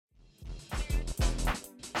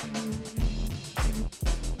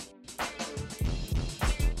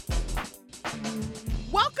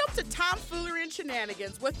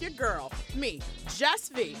Shenanigans with your girl, me, Jess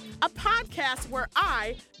V, a podcast where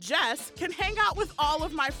I, Jess, can hang out with all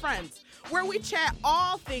of my friends, where we chat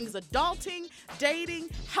all things adulting, dating,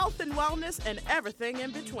 health and wellness, and everything in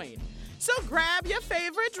between. So grab your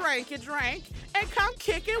favorite drink and come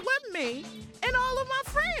kick it with me and all of my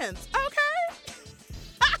friends, okay?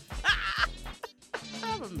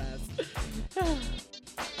 I'm a mess.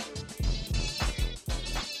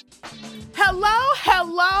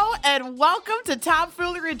 Hello, and welcome to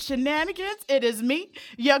Tomfoolery and Shenanigans. It is me,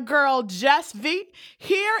 your girl, Jess V,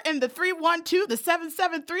 here in the 312, the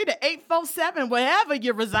 773, the 847, wherever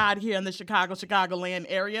you reside here in the Chicagoland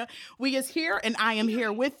area. We is here, and I am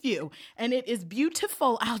here with you. And it is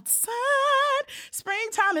beautiful outside.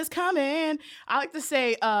 Springtime is coming. I like to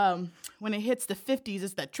say, when it hits the 50s,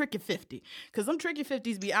 it's that tricky 50. Because them tricky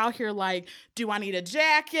 50s be out here like, do I need a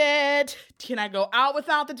jacket? Can I go out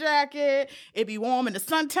without the jacket? It be warm in the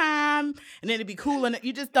summertime, and then it be cool, and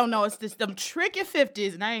you just don't know. It's just them tricky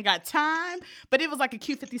 50s, and I ain't got time. But it was like a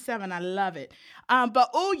cute 57. I love it. But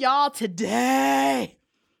oh, y'all, today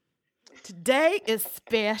is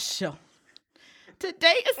special.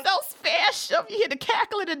 Today is so special. You hear the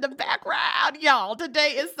cackling in the background, y'all.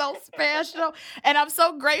 Today is so special. And I'm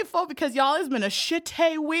so grateful because, y'all, it's been a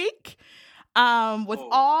shitty week with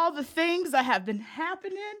all the things that have been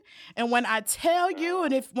happening. And when I tell you,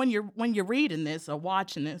 and when you're reading this or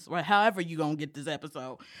watching this or however you're going to get this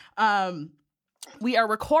episode, we are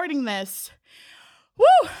recording this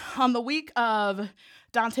on the week of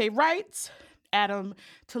Dante Wright, Adam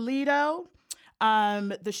Toledo,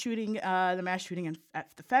 the mass shooting at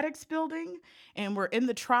the FedEx building, and we're in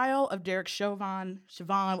the trial of Derek Chauvin.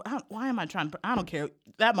 I don't care,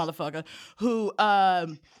 that motherfucker who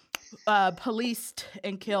policed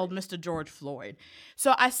and killed Mr. George Floyd.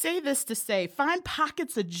 So I say this to say, find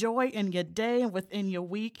pockets of joy in your day and within your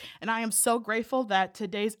week, and I am so grateful that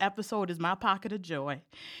today's episode is my pocket of joy.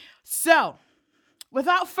 So,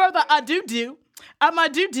 without further ado,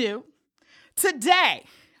 today,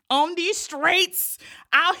 on these streets,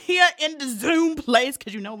 out here in the Zoom place,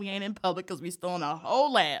 because you know we ain't in public because we still in a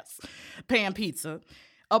whole ass pan pizza.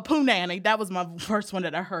 A punani, that was my first one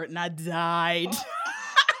that I heard, and I died.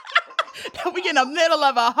 We in the middle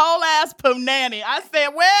of a whole ass punani. I said,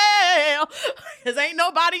 well, because ain't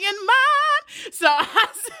nobody in mine. So I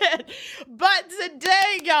said, but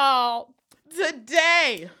today, y'all,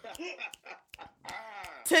 today,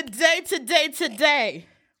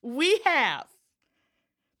 we have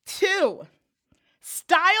two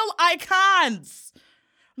style icons,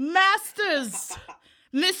 masters,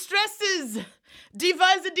 mistresses,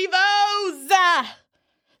 divas and divos,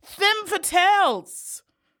 femme fatales,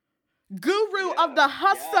 guru of the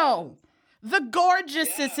hustle, the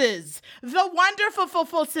gorgeouses, the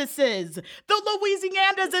wonderful sisters, the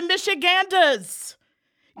Louisianas and Michiganders,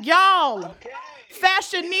 y'all,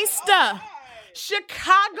 fashionista,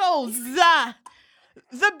 Chicago's, the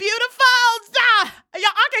beautifuls.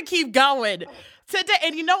 Y'all, I can keep going. Today,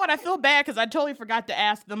 and you know what? I feel bad because I totally forgot to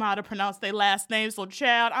ask them how to pronounce their last name. So,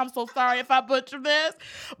 child, I'm so sorry if I butcher this.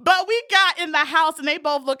 But we got in the house, and they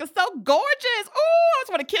both looking so gorgeous. Ooh, I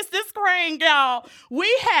just want to kiss this screen, y'all.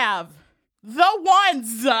 We have the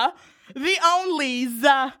ones, the onlys,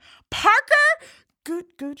 Parker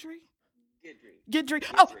Guidry.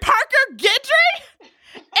 Oh, Parker Guidry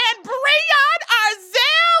and Breon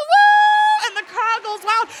Arzell. Woo! And the car goes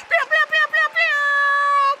wild. Pew, pew, pew, pew, pew.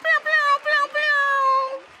 Pew, pew, pew,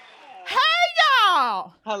 pew. Hey,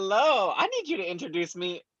 y'all. Hello. I need you to introduce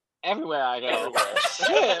me everywhere I go.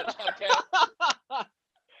 Shit. Okay.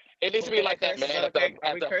 It needs to be like that man at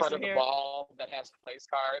the front of the here? ball that has place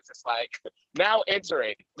cards. It's like, now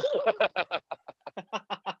entering.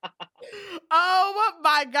 Oh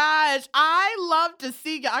my gosh. I love to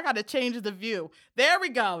see you. I got to change the view. There we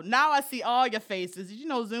go. Now I see all your faces. You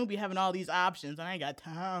know, Zoom be having all these options. I ain't got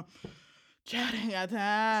time. Chat ain't got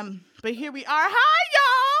time. But here we are. Hi,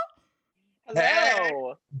 y'all.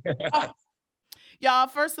 Hello. Oh. Y'all,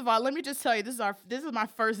 first of all, let me just tell you, this is my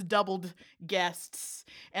first doubled guests.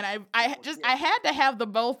 And I had to have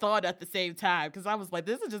them both on at the same time because I was like,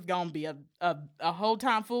 this is just gonna be a whole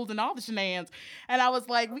time fools and all the shenanigans. And I was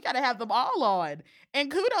like, we gotta have them all on.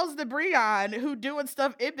 And kudos to Breon who doing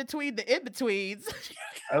stuff in between the in-betweens.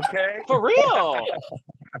 Okay. For real.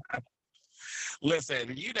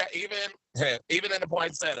 Listen, even in the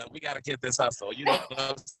poinsettia, we gotta get this hustle. You know what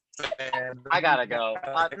I'm saying? I gotta go.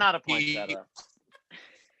 Not a poinsettia.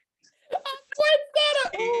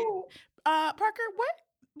 Poinsettia. Ooh. Parker,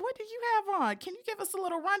 what do you have on? Can you give us a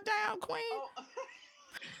little rundown, Queen?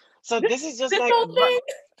 So this is just This like whole thing?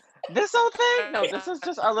 this whole thing. No, this is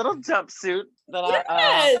just a little jumpsuit that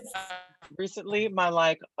Yes. recently,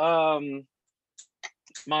 my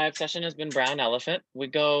obsession has been brown elephant. We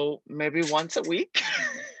go maybe once a week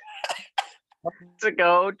to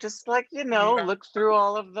go, just like look through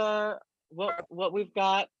all of the what we've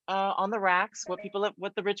got on the racks, what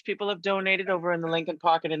the rich people have donated over in the Lincoln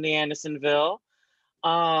Park and in the Andersonville.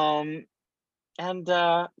 Um, and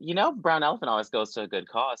brown elephant always goes to a good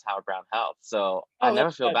cause, Howard Brown Health. So I Oh, never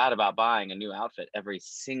that's feel good. bad about buying a new outfit every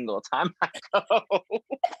single time I go.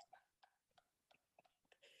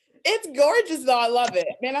 It's gorgeous, though. I love it.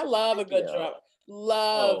 Man, I love a Thank good you. jump.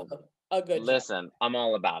 Love Oh, a good jump. listen, I'm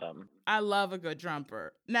all about them. I love a good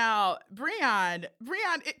jumper. Now, Breon, where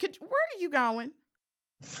are you going?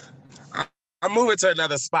 I'm moving to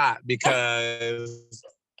another spot because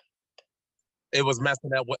it was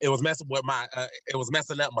messing up. It was messing with my. It was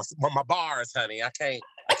messing up my bars, honey. I can't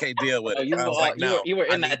deal with Oh, it. I was like, no, you were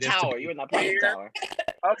I in need that this to tower. be You were in that apartment here. tower.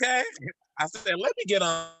 Okay. I said, let me get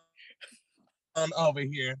on over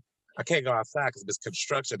here. I can't go outside because there's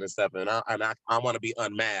construction and stuff, and I want to be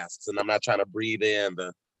unmasked, and I'm not trying to breathe in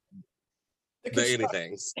the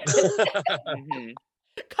anythings. Mhm.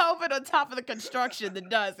 COVID on top of the construction that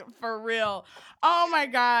does for real. Oh my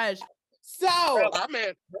gosh. So Well, I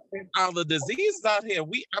mean, all the diseases out here.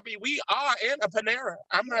 We are in a Panera.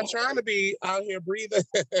 I'm not trying to be out here breathing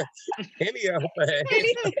any of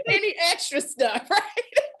it. any extra stuff, right?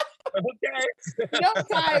 Okay. No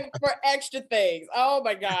time for extra things. Oh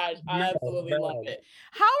my gosh. I absolutely love it.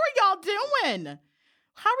 How are y'all doing?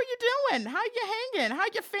 How are you doing? How you hanging? How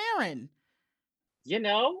you faring?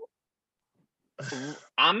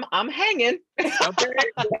 I'm hanging. Okay.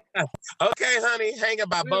 Okay, honey, hanging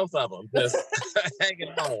by both of them. Just hanging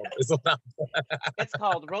on. It's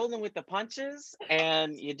called rolling with the punches,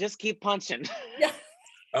 and you just keep punching. Yeah.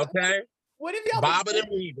 Okay. What have y'all Bobbing been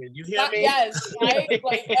and weaving. You hear me? Yes, right?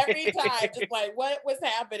 Like every time, just like what's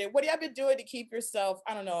happening? What have you been doing to keep yourself,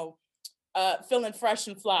 I don't know, feeling fresh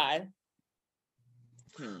and fly?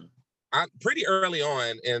 I'm pretty early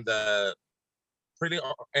on in the pretty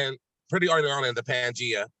early on in the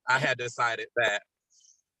Pangea, I had decided that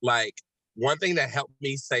like one thing that helped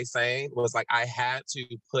me stay sane was like I had to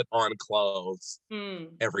put on clothes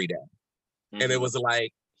every day. Mm-hmm. And it was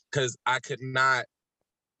like because I could not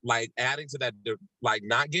like adding to that like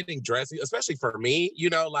not getting dressy, especially for me,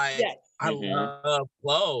 like Yes. I love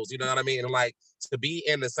clothes, you know what I mean? And like to be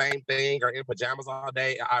in the same thing or in pajamas all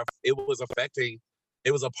day, it was affecting.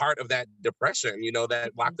 It was a part of that depression,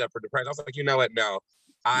 that locked up for depression. I was like, you know what? No,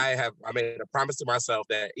 I made a promise to myself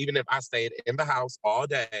that even if I stayed in the house all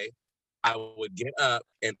day, I would get up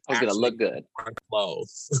and I was gonna look good on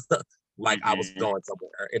clothes like I was going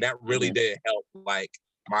somewhere. And that really did help like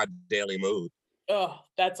my daily mood. Oh,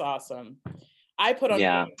 that's awesome. I put on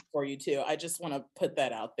jeans for you too. I just want to put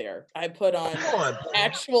that out there. I put on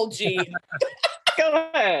actual jeans. Go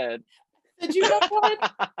ahead. Did you know what?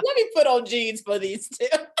 Let me put on jeans for these two.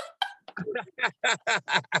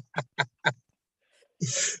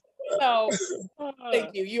 So,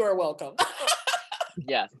 thank you. You are welcome.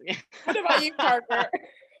 Yes. What about you, Parker?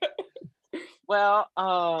 Well,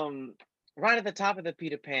 right at the top of the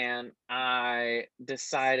Peter Pan, I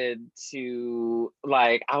decided to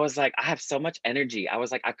I was like, I have so much energy. I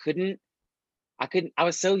was like, I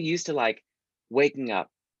was so used to like waking up,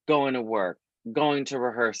 going to work, going to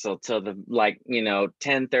rehearsal till the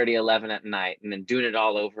 10:30, 11 at night, and then doing it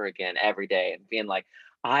all over again every day and being like,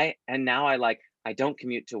 I don't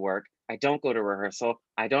commute to work. I don't go to rehearsal.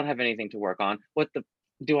 I don't have anything to work on. What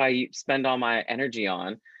do I spend all my energy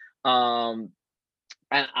on? And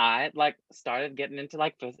I started getting into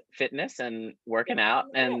fitness and working out,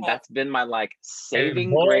 and that's been my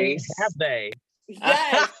saving grace. Have they?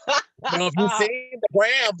 Yes. Well, if you see the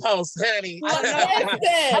Graham post, honey.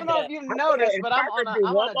 I don't know if you've noticed, but I'm on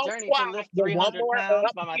a journey to lift 300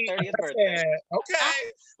 pounds by my 30th birthday.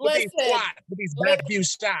 Okay. Listen. With these squats, with these back view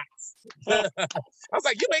shots. I was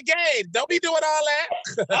like, you engaged. Don't be doing all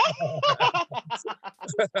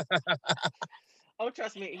that. Oh,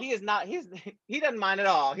 trust me, he is not. He doesn't mind at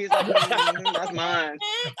all. He's like, that's mine.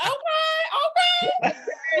 Okay.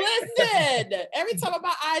 Listen, every time I'm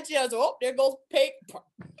on IG, I was oh, there goes pink.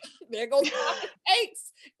 There goes pocket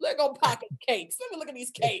cakes. There go pocket cakes. Let me look at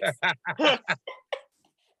these cakes. And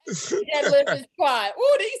lift his squat.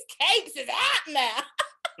 Ooh, these cakes is hot now.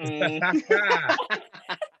 I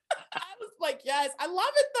was like, yes, I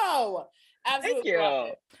love it though. Absolutely love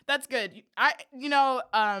it. That's good.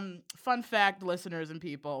 Fun fact, listeners and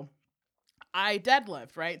people, I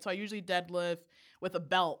deadlift, right? So I usually deadlift with a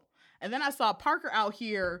belt. And then I saw Parker out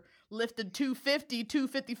here lifting 250,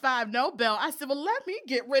 255, no belt. I said, well, let me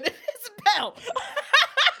get rid of this belt.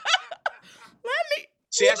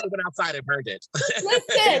 She actually went outside and burned it.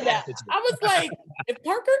 Listen, I was like, if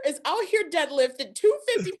Parker is out here deadlifting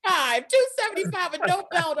 255, 275 with no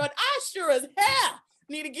belt on, I sure as hell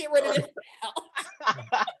need to get rid of this belt.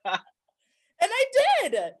 And I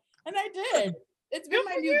did. It's been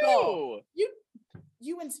my new goal.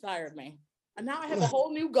 You inspired me. And now I have a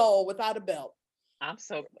whole new goal without a belt. I'm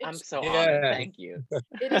so honored. Thank you.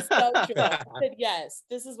 It is so true. I said, yes,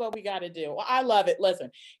 this is what we got to do. Well, I love it.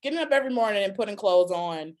 Listen, getting up every morning and putting clothes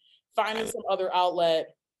on, finding some other outlet,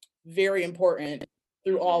 very important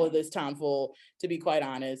through all of this tomfool, to be quite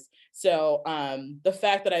honest. So the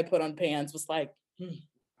fact that I put on pants was like,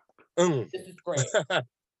 this is great.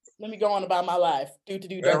 Let me go on about my life. Do.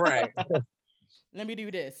 All right. Let me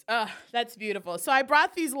do this. That's beautiful. So I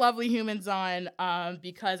brought these lovely humans on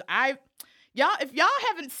because if y'all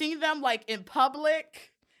haven't seen them like in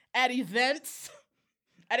public, at events,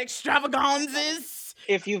 at extravaganzas.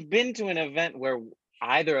 If you've been to an event where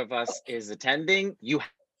either of us is attending, you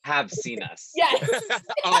have seen us. Yes.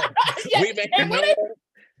 Yes. We make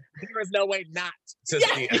there is no way not to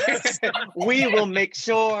see us. We will make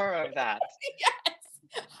sure of that. Yes.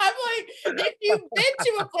 I'm like, if you've been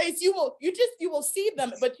to a place, you will see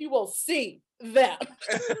them, but you will see them.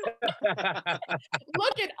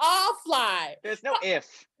 Look at all fly. There's no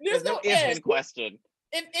if. There's no if in question.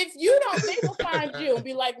 If you don't, they will find you and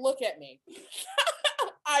be like, look at me.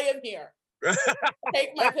 I am here.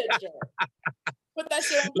 Take my picture. Put that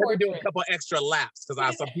shit on portrait. Let me do a couple extra laps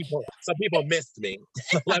because some people missed me.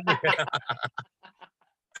 Let me.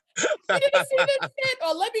 You didn't see this shit?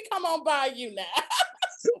 Or let me come on by you now.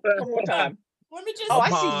 One more time. Let me just. I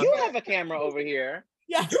see you have a camera over here.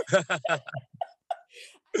 Yeah. I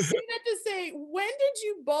say that to say, when did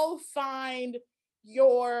you both find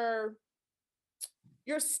your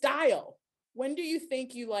style? When do you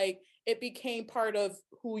think it became part of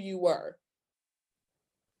who you were?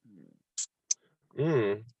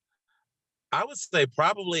 I would say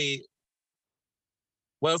probably.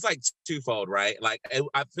 Well, it's like twofold, right? Like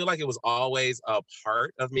I feel like it was always a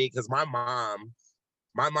part of me because my mom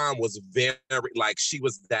was very like she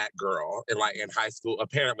was that girl in high school.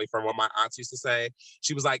 Apparently, from what my aunts used to say,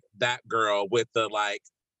 she was like that girl with the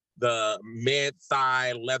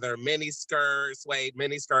mid-thigh leather suede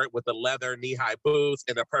mini skirt with the leather knee-high boots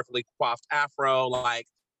and a perfectly coiffed afro, like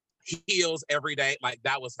heels every day. Like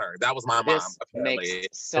that was her. That was my mom. Apparently.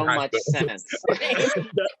 Makes so much sense.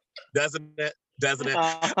 Doesn't it?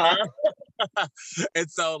 And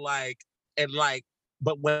so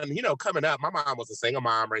but when coming up, my mom was a single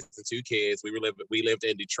mom raising 2 kids. We lived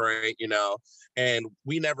in Detroit, and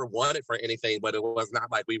we never wanted for anything, but it was not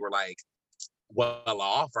like we were like well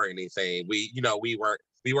off or anything. We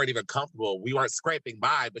weren't even comfortable. We weren't scraping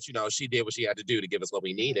by, but she did what she had to do to give us what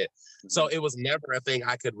we needed. Mm-hmm. So it was never a thing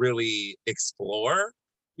I could really explore.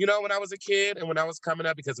 When I was a kid and when I was coming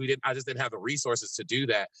up, because I just didn't have the resources to do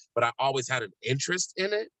that, but I always had an interest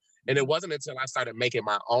in it. And it wasn't until I started making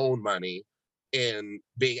my own money and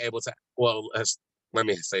being able to, let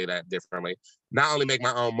me say that differently. Not only make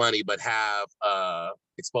my own money, but have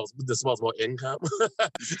disposable income.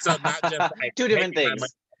 So not just like two different things.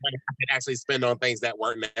 Money I could actually spend on things that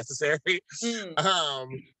weren't necessary. Then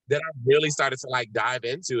I really started to dive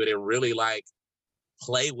into it and really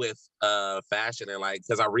play with fashion and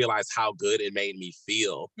because I realized how good it made me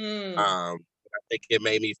feel. I think it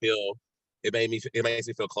makes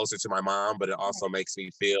me feel closer to my mom, but it also makes me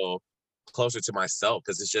feel closer to myself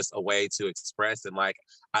because it's just a way to express. And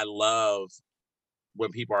I love when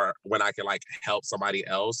I can help somebody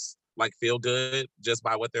else feel good just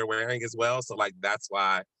by what they're wearing as well. So that's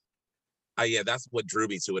why that's what drew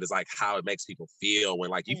me to it, is how it makes people feel when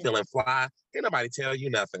you feeling fly. Can't nobody tell you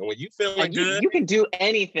nothing. When you feeling good, you can do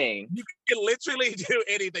anything. You can literally do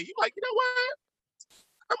anything. You you know what?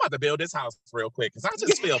 I'm about to build this house real quick because I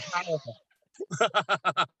just feel powerful.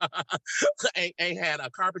 ain't had a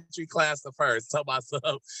carpentry class the first. Tell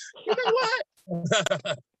myself, you know what?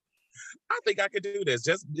 I think I could do this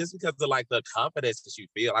just because of the confidence that you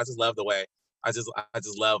feel. I just love the way. I just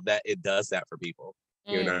love that it does that for people.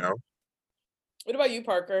 What about you,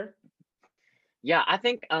 Parker? Yeah, I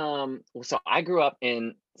think so I grew up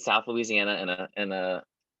in South Louisiana in a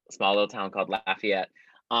small little town called Lafayette.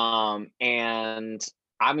 And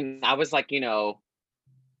I mean I was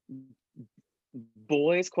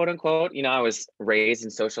boys, quote unquote, I was raised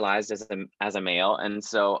and socialized as a male. And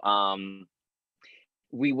so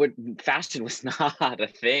fashion was not a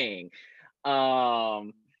thing.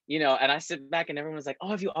 And I sit back and everyone's like, oh,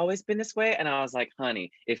 have you always been this way? And I was like,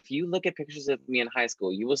 honey, if you look at pictures of me in high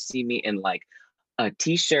school, you will see me in a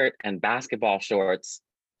t-shirt and basketball shorts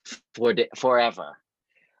forever.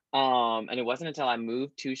 And it wasn't until I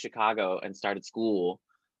moved to Chicago and started school,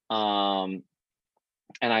 um,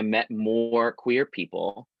 and I met more queer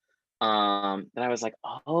people, that I was like,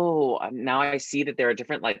 oh, now I see that there are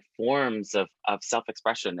different like forms of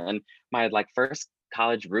self-expression. And my like first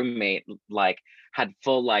college roommate like had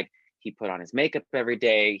full like he put on his makeup every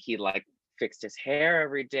day. He like fixed his hair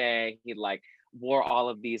every day. He like wore all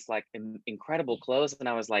of these like incredible clothes, and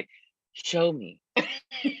I was like, show me.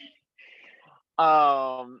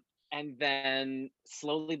 um and then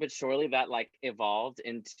slowly but surely that like evolved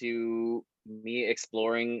into me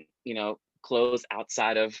exploring, clothes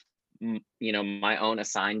outside of my own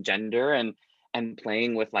assigned gender, and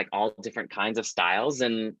playing with like all different kinds of styles,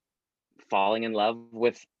 and falling in love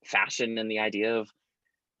with fashion and the idea of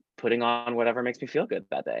putting on whatever makes me feel good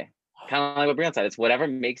that day. Kind of like what Breon said, it's whatever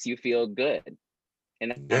makes you feel good in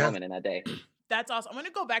that Yeah. moment, in that day. That's awesome. I'm going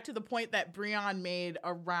to go back to the point that Breon made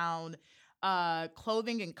around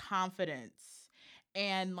clothing and confidence,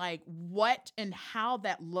 and like what and how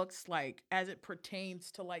that looks like as it pertains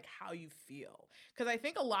to like how you feel. Because I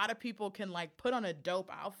think a lot of people can like put on a dope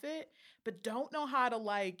outfit, but don't know how to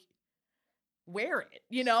like wear it.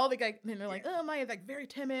 And they're like, oh my, like very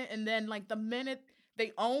timid, and then like the minute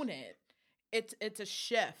they own it, it's a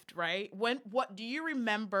shift, right? What do you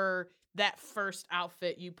remember that first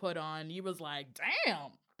outfit you put on? You was like,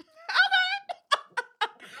 damn.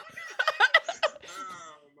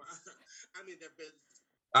 I mean, there've been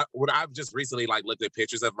when I've just recently like looked at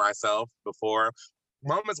pictures of myself before,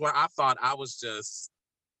 moments where I thought I was just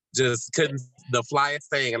couldn't the flyest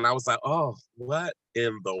thing, and I was like, oh, what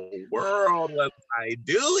in the world was I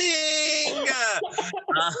doing?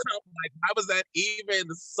 Like, how was that even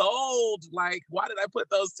sold? Like, why did I put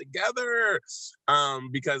those together?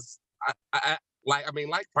 Because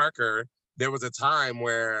like Parker, there was a time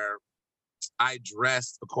where I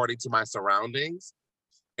dressed according to my surroundings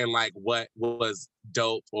and like what was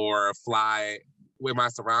dope or fly with my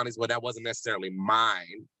surroundings, but that wasn't necessarily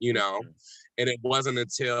mine, And it wasn't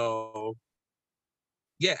until,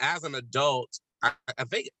 as an adult, I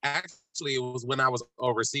think actually it was when I was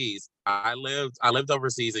overseas. I lived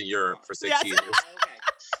overseas in Europe for 6 years. Okay.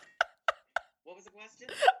 What was the question?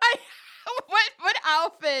 What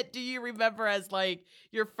outfit do you remember as like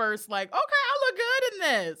your first like, okay, I look good in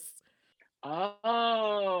this?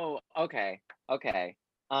 Oh, okay. Okay.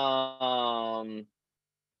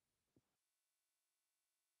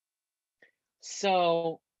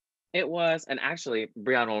 So it was, and actually,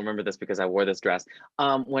 Breon will remember this because I wore this dress.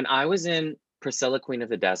 When I was in Priscilla, Queen of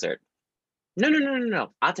the Desert.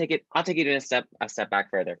 No. I'll take it in a step back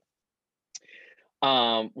further.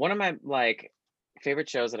 One of my like favorite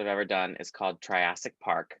shows that I've ever done is called Triassic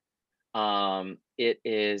Park. It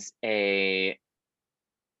is a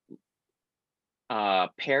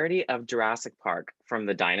parody of Jurassic Park from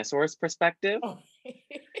the dinosaurs' perspective. Oh.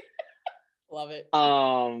 Love it.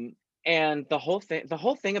 And the whole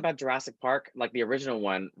thing about Jurassic Park, like the original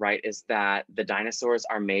one, right, is that the dinosaurs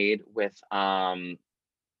are made with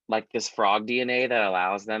like this frog DNA that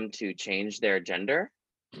allows them to change their gender,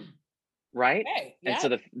 right? Okay, yeah. And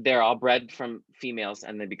so they're all bred from females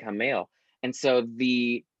and they become male. And so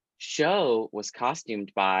the show was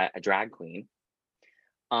costumed by a drag queen.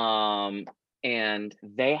 And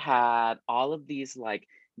they had all of these like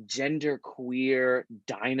gender queer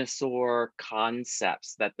dinosaur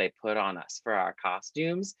concepts that they put on us for our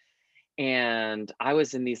costumes. And I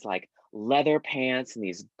was in these like leather pants and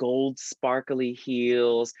these gold sparkly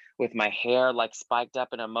heels with my hair like spiked up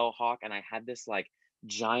in a mohawk, and I had this like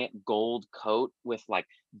giant gold coat with like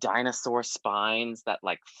dinosaur spines that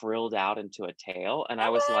like frilled out into a tail, and I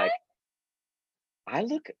was like, I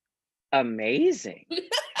look amazing.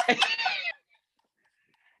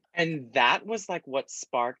 And that was like what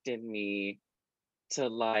sparked in me to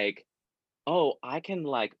like, oh, I can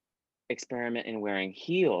like experiment in wearing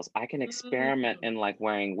heels. I can experiment in like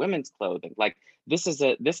wearing women's clothing. Like this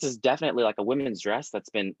is definitely like a women's dress that's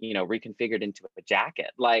been, reconfigured into a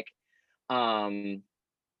jacket. Like, and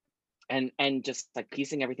just like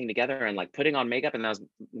piecing everything together and like putting on makeup. And that was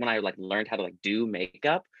when I like learned how to like do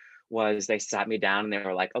makeup. Was they sat me down and they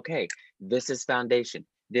were like, okay, this is foundation,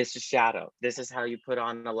 this is shadow, this is how you put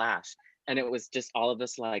on the lash. And it was just all of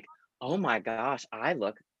this like, oh my gosh, I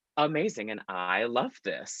look amazing and I love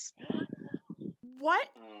this. What?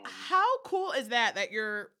 How cool is that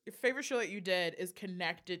your favorite show that you did is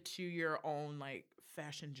connected to your own like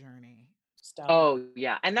fashion journey stuff? Oh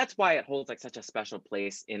yeah, and that's why it holds like such a special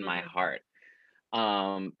place in my heart.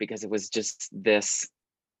 Because it was just this,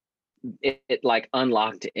 it like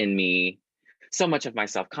unlocked in me so much of my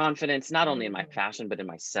self-confidence, not only in my fashion, but in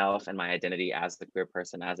myself and my identity as the queer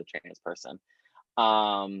person, as a trans person.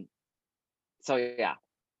 So yeah.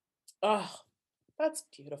 Oh, that's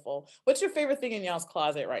beautiful. What's your favorite thing in y'all's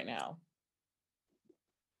closet right now?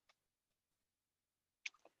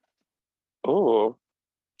 Ooh,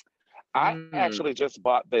 I Mm. actually just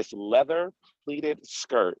bought this leather pleated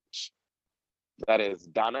skirt that is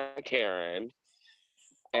Donna Karen,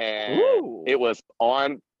 and Ooh. it was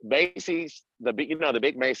on Macy's. The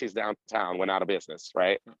big Macy's downtown went out of business,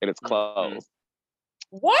 right? And it's Mm-hmm. closed.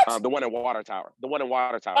 What? The one in Water Tower. The one in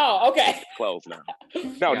Water Tower Oh, okay. is closed now.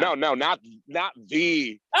 Yeah. No, not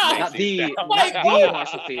the Oh, Not Macy's. the like, not oh, the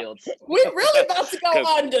Marshall Fields. we really about to go 'Cause-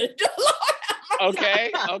 under.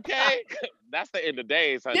 okay, that's the end of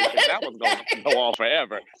days, honey, because that one's gonna go on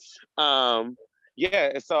forever.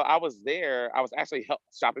 Yeah, so I was there. I was actually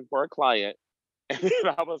shopping for a client, and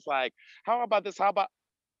then I was like, "How about this? How about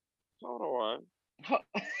hold on?"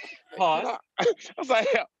 Pause. I was like,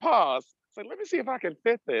 pause. So let me see if I can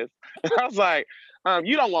fit this. I was like,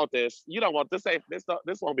 you don't want this. You don't want this.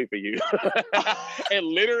 This won't be for you. And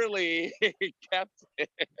literally kept it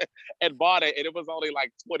and bought it, and it was only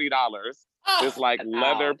like $20. This Oh, like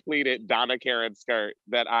leather Wow. pleated Donna Karen skirt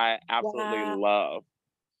that I absolutely wow. love.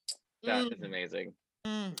 That Mm, is amazing.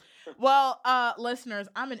 mm. Well, listeners,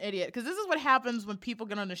 I'm an idiot because this is what happens when people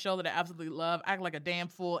get on the show that I absolutely love, act like a damn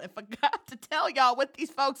fool, and forgot to tell y'all what these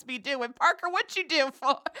folks be doing. Parker, what you do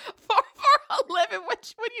for a living?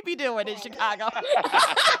 What you be doing in Chicago?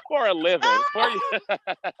 For a living. Tell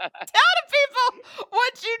the people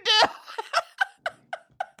what you do.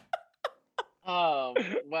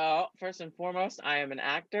 Well, first and foremost, I am an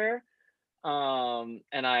actor. And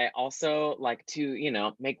I also like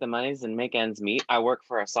to, make the monies and make ends meet. I work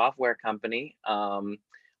for a software company.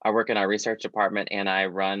 I work in our research department and I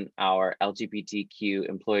run our LGBTQ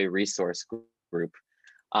employee resource group,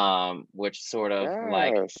 which sort of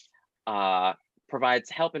Yes. provides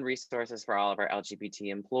help and resources for all of our LGBT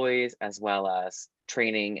employees, as well as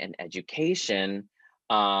training and education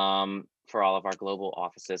for all of our global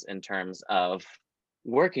offices in terms of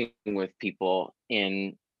working with people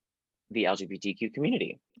in the LGBTQ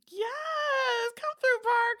community. Yes, come through,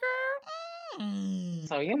 Parker. Mm.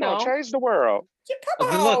 So, Come on, change the world.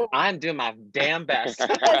 Come look, on. I'm doing my damn best.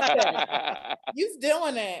 You's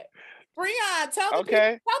doing it. Breon,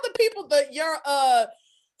 Okay. tell the people that you're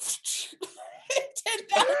 10,000.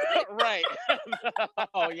 Right.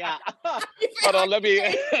 Oh, yeah. Hold on, let me.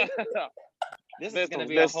 This is This going to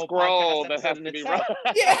be a this whole scroll podcast that has episode in to be itself.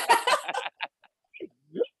 Yeah.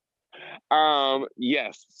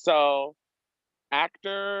 Yes. So,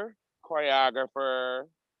 actor, choreographer,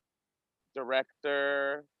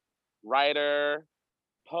 director, writer,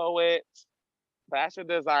 poet, fashion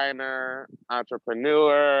designer,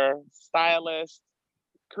 entrepreneur, stylist,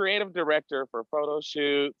 creative director for photo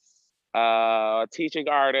shoots, teaching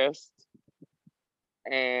artist,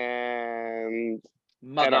 and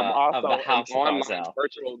Mother I'm of the also an House of online Arzell.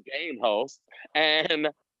 virtual game host. And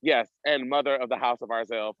yes, and mother of the House of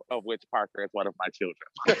Arzell, of which Parker is one of my children.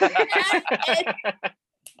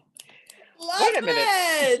 Love Wait a minute.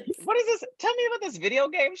 it. What is this? Tell me about this video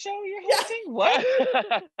game show you're hosting. What?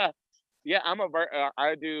 Yeah,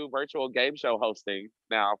 I do virtual game show hosting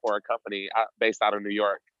now for a company based out of New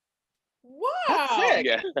York. That's Wow. sick.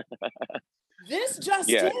 Yeah, This just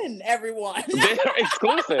yeah, in, everyone. they're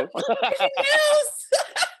exclusive. Breaking news.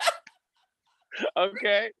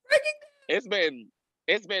 Okay, Breaking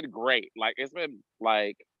it's been great.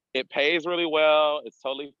 It pays really well. It's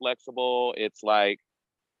totally flexible. It's like,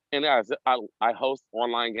 and I host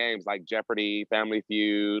online games like Jeopardy, Family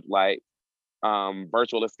Feud, like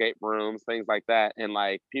virtual escape rooms, things like that. And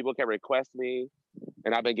like people can request me,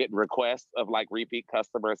 and I've been getting requests of like repeat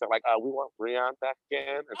customers that like, we want Breon back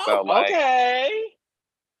again. And so like Okay.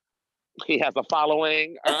 he has a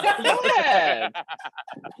following. Go ahead.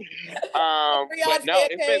 But no,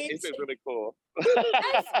 it's been really cool.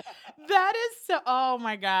 That is so. Oh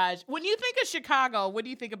my gosh! When you think of Chicago, what do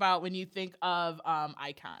you think about when you think of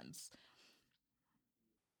icons?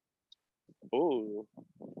 Ooh.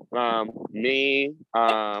 Me.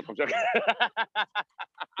 I'm joking.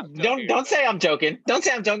 I'm joking. Don't say I'm joking. Don't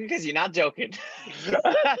say I'm joking because you're not joking. You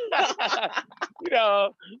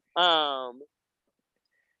know,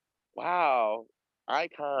 wow,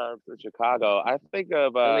 icons in Chicago. I think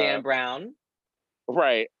of Leanne Brown.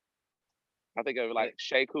 right. I think of like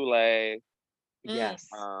Shea Coulee. Yes.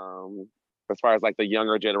 As far as like the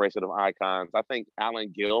younger generation of icons, I think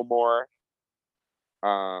Alan Gilmore.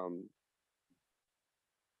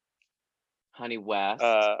 Honey West.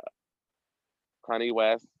 Honey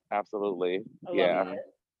West, absolutely. I love Yeah.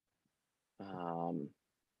 that.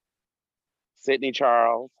 Sydney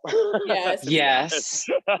Charles. Yes. Yes.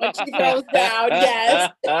 When she goes down,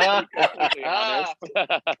 yes. Completely honest.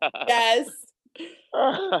 Yes.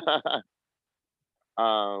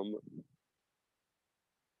 um.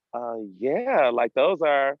 Yeah, like those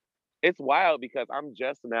are. It's wild because I'm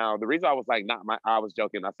just now. The reason I was like not my. I was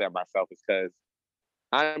joking. I said myself is because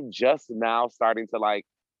I'm just now starting to like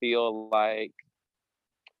feel like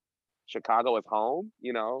Chicago is home. I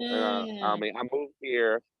Mm. mean,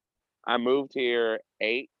 I moved here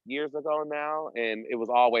 8 years ago now, and it was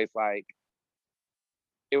always like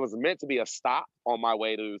it was meant to be a stop on my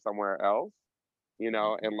way to somewhere else,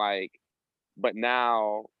 and like, but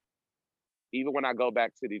now even when I go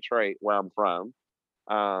back to Detroit, where I'm from,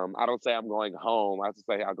 I don't say I'm going home. I just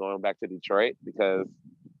say I'm going back to Detroit because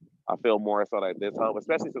I feel more so like this home,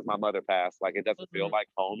 especially since my mother passed. Like it doesn't feel like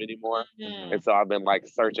home anymore. Mhm. And so I've been like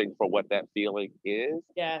searching for what that feeling is.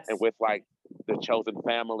 Yes. And with like the chosen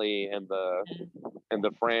family and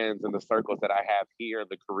the friends and the circles that I have here,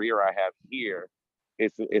 the career I have here,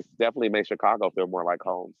 it's definitely made Chicago feel more like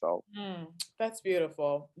home. So That's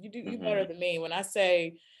beautiful. You better Mhm. than me. When I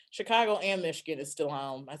say Chicago and Michigan is still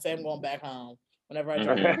home, I say I'm going back home. Whenever I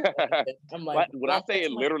drive, I'm like, when I say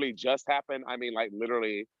it literally just happened, I mean like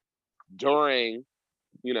literally during,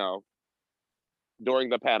 you know, during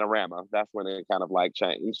the panorama. That's when it kind of like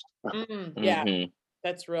changed. Yeah, Mhm.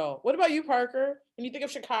 that's real. What about you, Parker? When you think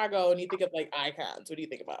of Chicago and you think of like icons, what do you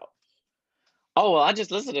think about? Oh well, I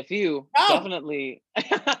just listed a few. Oh! Definitely.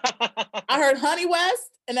 I heard Honey West,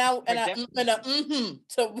 and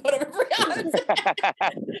so whatever Breon said.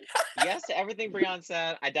 Yes to everything Breon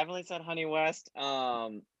said. I definitely said Honey West.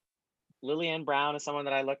 Lillian Brown is someone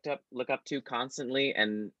that I look up to constantly,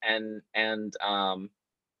 and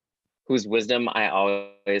whose wisdom I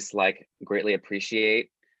always like greatly appreciate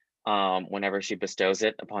whenever she bestows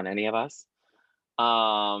it upon any of us.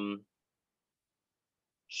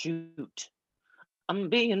 Shoot, I'm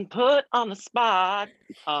being put on the spot.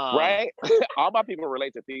 Right? All my people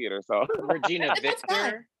relate to theater, so Regina That's fine.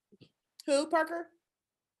 Victor. Who, Parker?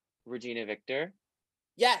 Regina Victor.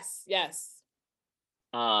 Yes.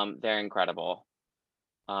 They're incredible.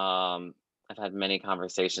 I've had many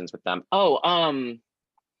conversations with them. Lily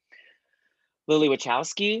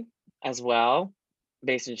Wachowski as well,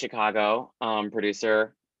 based in Chicago.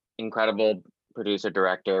 Producer, incredible producer,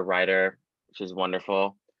 director, writer. She's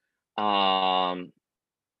wonderful.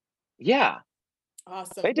 Yeah.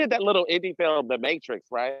 Awesome. they did that little indie film, The Matrix,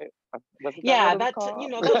 right? Wasn't that Yeah, what it was that called?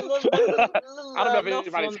 that little, I don't know if little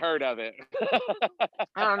anybody's film. heard of it.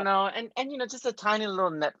 I don't know, and just a tiny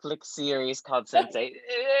little Netflix series called Sense8.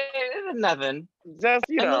 Nothing, Just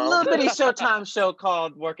and a little bitty Showtime show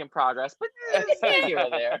called Work in Progress, but here or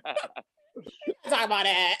there. Talk about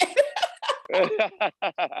that. Who are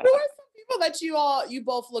some people that you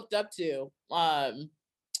both looked up to,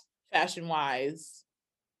 fashion wise?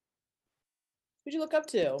 Who'd you look up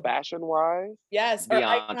to? Fashion wise, Yes, or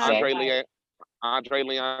icon. Beyonce. Andre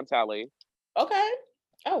Leon. Okay.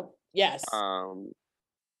 Oh, yes.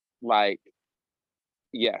 Like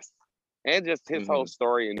yes, and just his whole Mhm.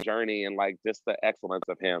 story and journey, and like just the excellence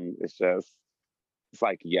of him. It's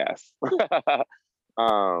like yes.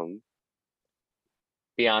 um,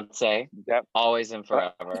 Beyonce, that always and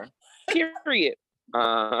forever. period.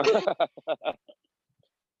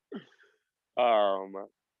 Um,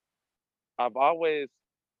 I've always,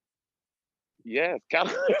 yeah,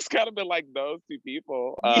 it's kind of been like those two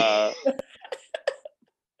people.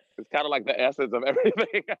 It's kind of like the essence of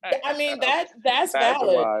everything. I mean, that's Fashion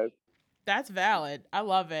valid. wise. That's valid. I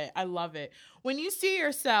love it. When you see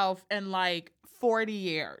yourself in like 40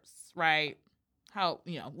 years, right? How,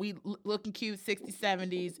 we looking cute 60s,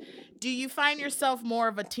 70s. Do you find yourself more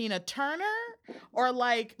of a Tina Turner or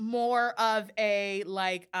like more of a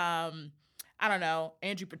like I don't know,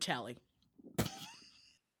 Andrew Pacelli?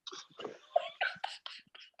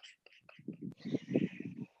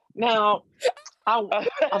 Now, of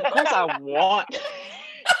course I want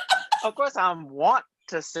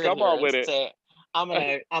to sit Come here on and with it. say I'm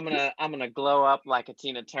gonna glow up like a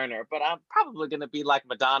Tina Turner, but I'm probably gonna be like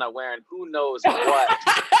Madonna wearing who knows what,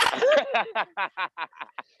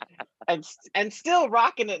 and still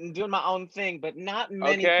rocking it and doing my own thing, but not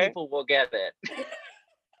many Okay. people will get it.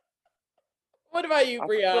 What about you, I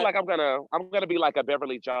Breon? feel like I'm gonna be like a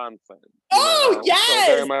Beverly Johnson. Oh, yes!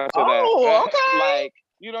 So very much of that. Oh, okay. Like,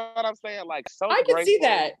 you know what I'm saying? Like so I can see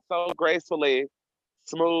that. so gracefully,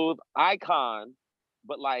 smooth icon,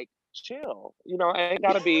 but like chill. Ain't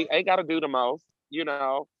gotta do the most.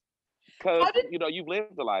 Because you've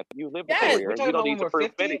lived a life, you've lived a Yes, career. we're talking You don't about need when to we're prove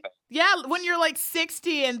 50? anything. Yeah, when you're like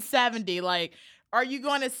 60 and 70, like are you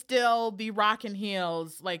going to still be rocking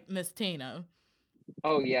heels like Miss Tina?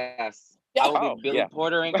 Oh yes. Yeah. I will Oh, be Billy yeah.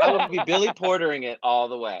 Portering. I will be Billy Portering it all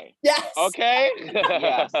the way. Yes. Okay.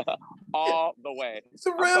 Yes. All the way. I'm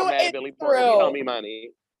Through so mad at and Billy Porter. He owe through. me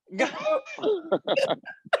money.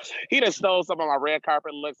 He just stole some of my red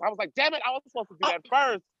carpet looks. I was like, damn it, I was supposed to do that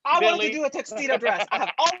first. I wanted Billy. to do a tuxedo dress. I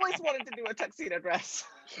have always wanted to do a tuxedo dress.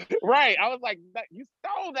 Right. I was like, you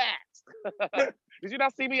stole that. Did you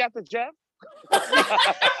not see me at the Jeff?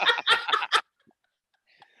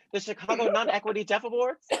 The Chicago Non-Equity Jeff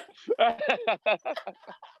Awards. You're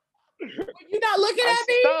not looking I'm at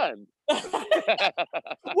me? stunned.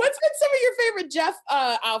 What's been some of your favorite Jeff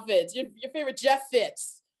outfits? Your favorite Jeff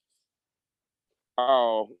fits?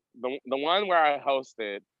 Oh, the one where I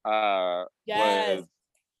hosted Yes. was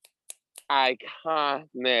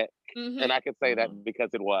iconic. Mhm. And I can say that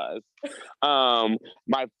because it was.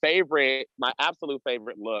 My absolute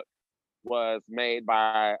favorite look was made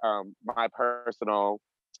by my personal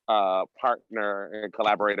partner and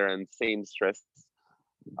collaborator and seamstress,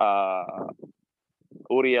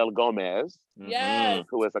 Uriel Gomez, Yes.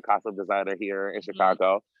 who is a costume designer here in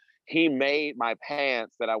Chicago. He made my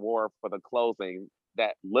pants that I wore for the closing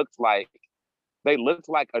that looked like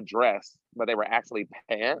a dress, but they were actually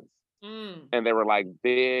pants. And they were like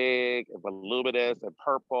big and voluminous and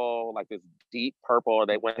purple, like this deep purple. And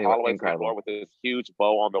they went all the way to the floor with this huge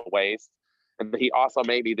bow on the waist. And he also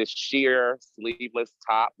made me this sheer sleeveless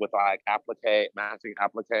top with like matching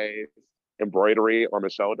appliques, embroidery on the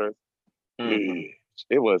shoulders.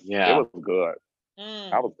 It was good.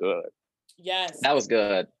 That was good. Yes. That was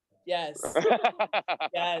good. Yes.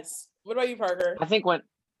 Yes. What about you, Parker? I think when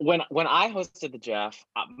I hosted the Jeff,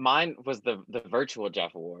 mine was the virtual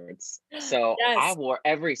Jeff Awards. So Yes. I wore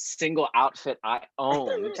every single outfit I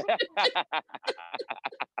owned.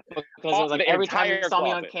 Because it was like every time you saw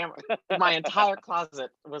me on camera, my entire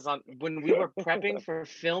closet was on. When we were prepping for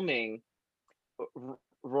filming,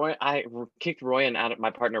 I kicked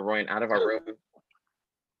my partner Royan out of our room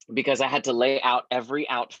because I had to lay out every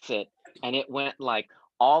outfit, and it went like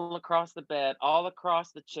all across the bed, all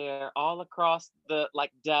across the chair, all across the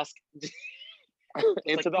desk,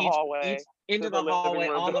 into the hallway, into the hallway,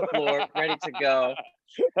 on the floor, ready to go.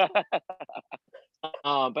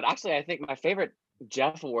 But actually, I think my favorite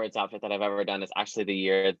Jeff Awards outfit that I've ever done is actually the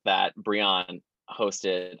year that Breon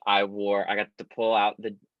hosted. I got to pull out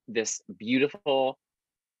this beautiful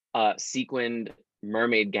sequined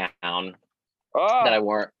mermaid gown that I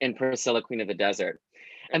wore in Priscilla, Queen of the Desert.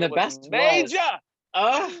 And the best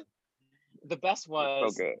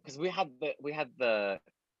was because we had the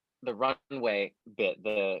runway bit.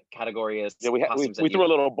 The category is we threw a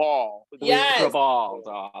little ball. Yes. We threw a ball,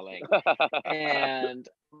 darling. And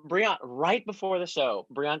Breon, right before the show,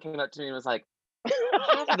 Breon came up to me and was like,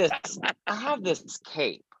 I have this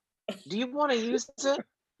cape. Do you want to use it?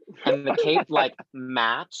 And the cape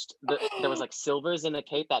matched. There was silvers in the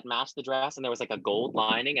cape that matched the dress, and there was a gold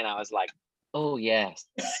lining, and I was like, oh yes.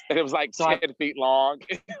 And it was 10 feet long.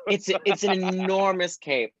 It's an enormous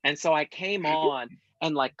cape. And so I came on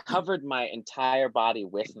and covered my entire body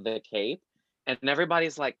with the cape. And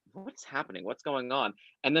everybody's like, what's happening? What's going on?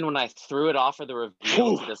 And then when I threw it off for the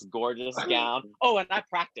reveal to this gorgeous gown. Oh, and I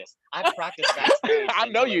practiced backstage. I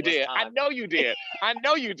know you did.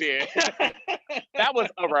 That was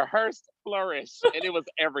a rehearsed flourish, and it was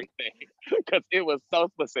everything because it was so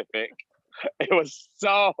specific. It was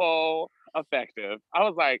so effective. I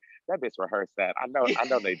was like, that bitch rehearsed that. I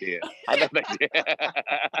know they did.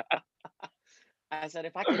 I said,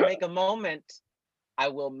 if I can make a moment, I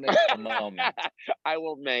will make a moment. I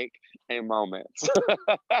will make a moment.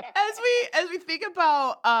 As we think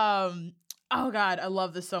about oh God, I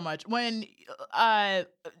love this so much. When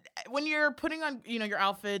you're putting on, your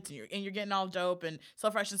outfits and you're getting all dope and so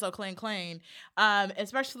fresh and so clean,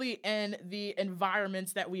 especially in the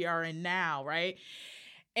environments that we are in now, right?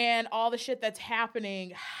 And all the shit that's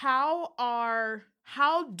happening, how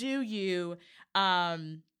do you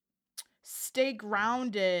stay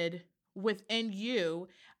grounded within you,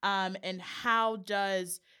 and how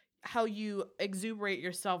you exuberate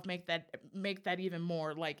yourself make that even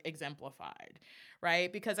more exemplified,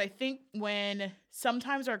 right? Because I think when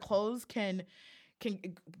sometimes our clothes can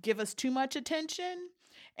give us too much attention,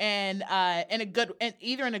 and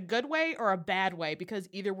either in a good way or a bad way, because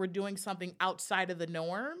either we're doing something outside of the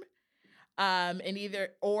norm,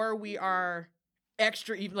 or we are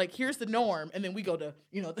extra, even here's the norm, and then we go to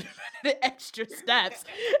the extra steps,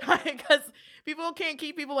 because people can't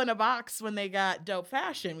keep people in a box when they got dope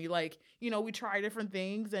fashion. We we try different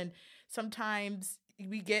things, and sometimes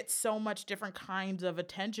we get so much different kinds of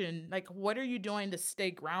attention. Like, what are you doing to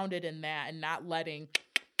stay grounded in that and not letting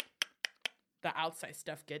the outside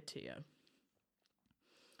stuff get to you?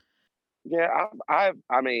 Yeah,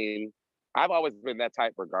 I mean, I've always been that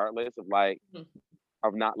type, regardless of like Mhm.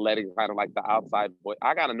 of not letting kind of like the outside voice.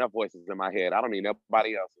 I got enough voices in my head. I don't need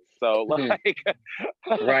nobody else's. So Mhm. like,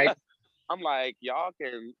 Right. I'm like, y'all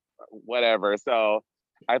can whatever. So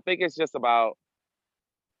I think it's just about.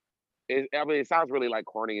 I mean, it sounds really like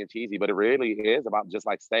corny and cheesy, but it really is about just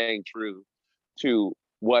like staying true to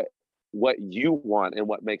what you want and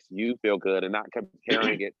what makes you feel good, and not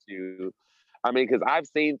comparing it to. I mean, because I've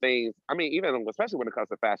seen things. I mean, even especially when it comes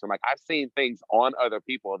to fashion, like I've seen things on other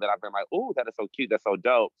people that I've been like, "Ooh, that is so cute, that's so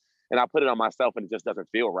dope," and I put it on myself, and it just doesn't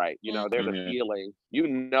feel right. There's a Mhm. feeling. You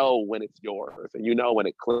know when it's yours, and you know when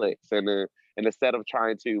it clicks, and instead of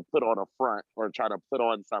trying to put on a front or try to put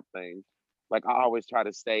on something, like I always try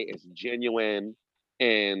to stay as genuine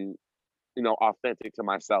and authentic to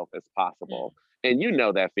myself as possible. And you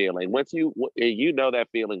know that feeling. You know that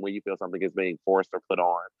feeling when you feel something is being forced or put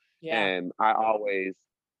on. Yeah. And I always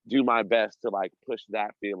do my best to like push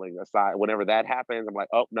that feeling aside. Whenever that happens, I'm like,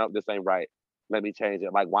 oh no, this ain't right. Let me change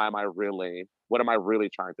it. Like, what am I really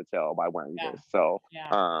trying to tell by wearing Yeah. this? So Yeah.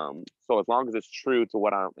 so as long as it's true to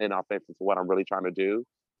what I'm and authentic to what I'm really trying to do,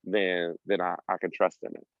 then I can trust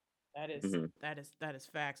in it. Mhm. That is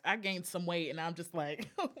facts. I gained some weight and I'm just like,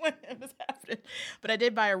 what is happening? But I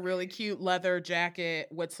did buy a really cute leather jacket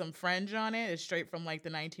with some fringe on it. It's straight from like the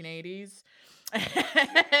 1980s.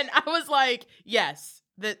 And I was like, yes,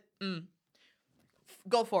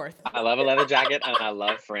 go forth. I love a leather jacket and I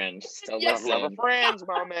love fringe. So Yes. Love a listen, fringe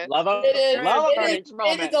moment. love It a is. love a It is. fringe It is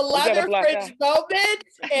moment. a Is that a leather black fringe guy? moment,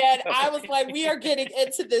 and I was like, "We are getting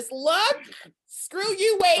into this look. Screw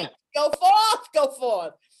you, wait, go forth, go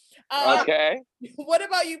forth." Okay. What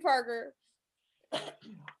about you, Parker?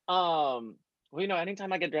 Well,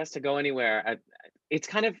 anytime I get dressed to go anywhere, it's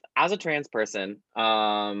kind of as a trans person,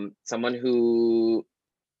 someone who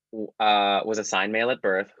was assigned male at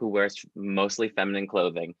birth, who wears mostly feminine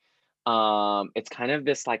clothing. It's kind of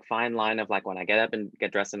this like fine line of like when I get up and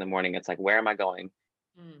get dressed in the morning, it's like, where am I going?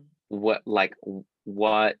 Mm,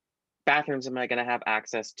 What bathrooms am I going to have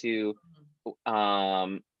access to?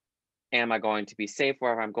 Um, am I going to be safe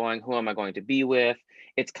wherever I'm going? Who am I going to be with?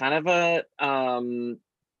 It's kind of a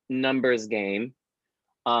numbers game.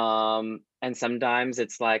 And sometimes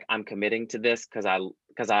it's like I'm committing to this because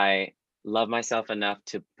I love myself enough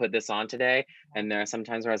to put this on today. And there are some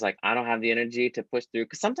times where I was like, I don't have the energy to push through.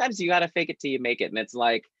 Because sometimes you gotta fake it till you make it. And it's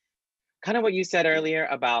like kind of what you said earlier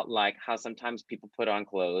about like how sometimes people put on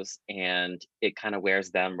clothes and it kind of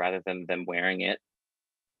wears them rather than them wearing it.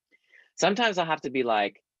 Sometimes I'll have to be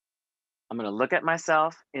like, I'm gonna look at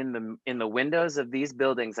myself in the windows of these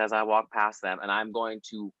buildings as I walk past them, and I'm going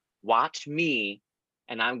to watch me,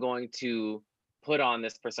 and I'm going to put on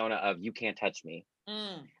this persona of you can't touch me.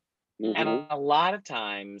 mm, And mm. Hmm. a lot of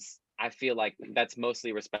times, I feel like that's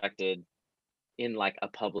mostly respected in like a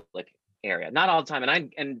public area. Not all the time,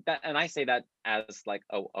 and I say that as like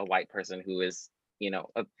a white person who is,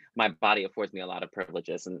 my body affords me a lot of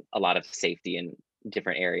privileges and a lot of safety in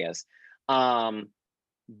different areas. Um,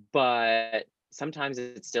 but sometimes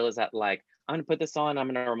it still is that like, I'm gonna put this on, I'm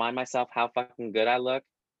gonna remind myself how fucking good I look,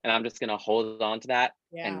 and I'm just gonna hold on to that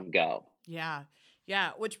Yeah. and go. Yeah.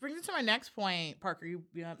 Yeah. Which brings me to my next point, Parker.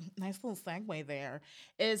 Nice little segue there,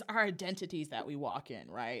 is our identities that we walk in,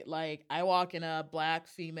 right? Like, I walk in a black,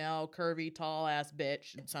 female, curvy, tall ass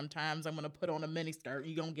bitch, and sometimes I'm going to put on a mini skirt.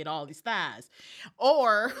 You're going to get all these thighs.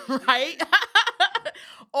 Or, right?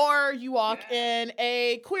 Or you walk in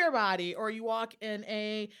a queer body, or you walk in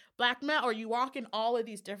a black male, or you walk in all of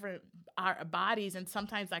these different bodies, and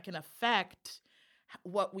sometimes that can affect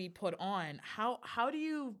what we put on. How do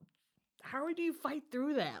you fight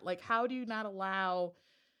through that? Like, how do you not allow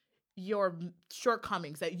your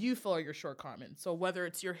shortcomings that you feel are your shortcomings? So whether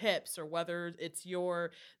it's your hips or whether it's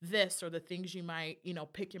your this or the things you might,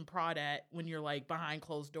 pick and prod at when you're like behind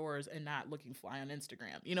closed doors and not looking fly on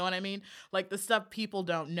Instagram. You know what I mean? Like the stuff people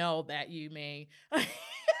don't know that you may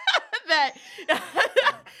that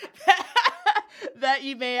that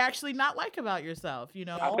you may actually not like about yourself,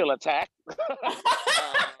 I feel attacked.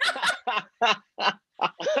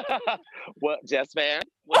 What, Jess Van?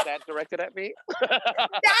 Was that directed at me?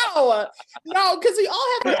 No, because we all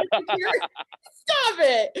have our insecurities. Stop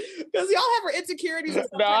it, because we all have our insecurities, and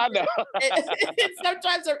No, I know. and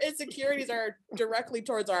sometimes our insecurities are directly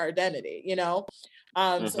towards our identity. So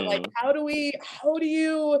like, Mhm.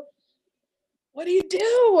 what do you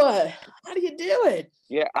do? How do you do it?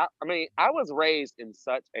 Yeah, I mean, I was raised in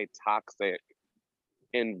such a toxic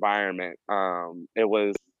environment. It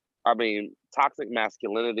was, I mean, toxic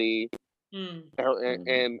masculinity. And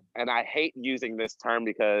I hate using this term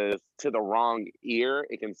because to the wrong ear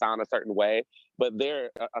it can sound a certain way, but there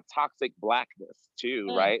a toxic blackness too,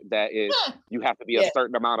 right? That is, you have to be a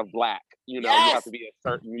certain amount of black, you have to be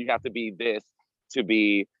you have to be this to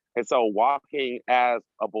be. And so walking as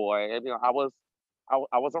a boy, and I was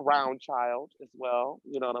a round child as well,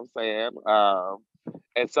 you know what I'm saying?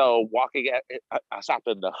 And so walking I shopped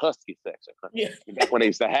in the husky section. Back when they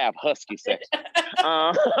used to have husky section.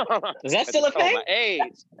 Is that still a thing? My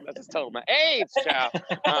age. I just told my age, child.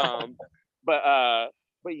 But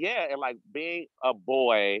yeah, and like being a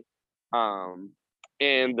boy,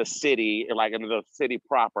 in the city, and like in the city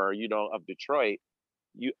proper, of Detroit,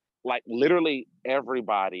 you like literally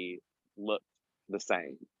everybody looked the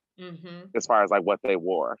same as far as like what they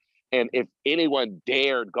wore. And if anyone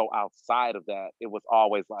dared go outside of that, it was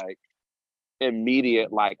always like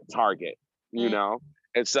immediate like target,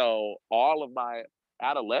 And so all of my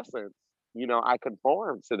adolescence, I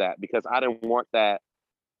conformed to that because I didn't want that.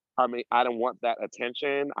 I mean, I didn't want that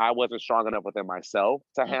attention. I wasn't strong enough within myself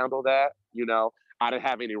to handle that. I didn't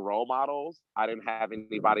have any role models. I didn't have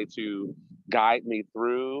anybody to guide me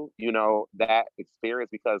through, that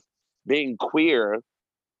experience, because being queer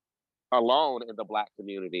alone in the Black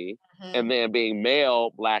community, and then being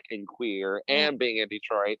male, Black, and queer, and being in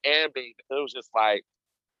Detroit, and it was just like,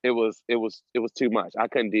 it was too much. I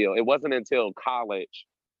couldn't deal. It wasn't until college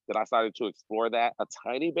that I started to explore that a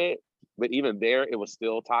tiny bit, but even there, it was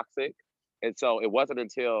still toxic. And so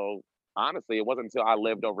honestly, it wasn't until I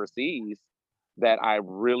lived overseas that I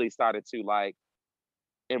really started to like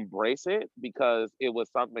embrace it, because it was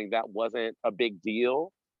something that wasn't a big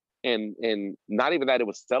deal. And not even that it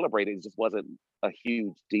was celebrated, it just wasn't a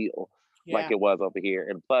huge deal like it was over here.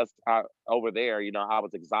 And plus, over there, I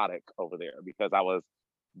was exotic over there because I was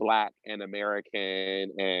Black and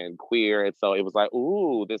American and queer. And so it was like,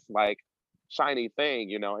 ooh, this like shiny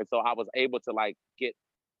thing, And so I was able to like get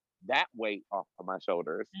that weight off of my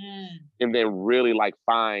shoulders, and then really like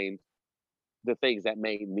find the things that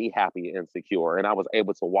made me happy and secure. And I was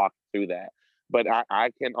able to walk through that. But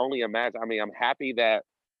I can only imagine. I mean, I'm happy that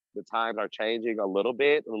the times are changing a little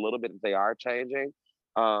bit they are changing,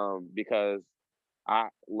 because I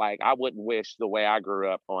wouldn't wish the way I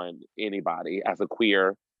grew up on anybody as a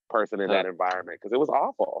queer person in that environment, because it was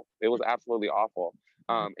awful. It was absolutely awful.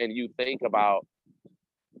 And you think about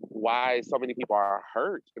why so many people are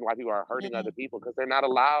hurt and why people are hurting other people, because we're not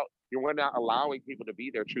allowing people to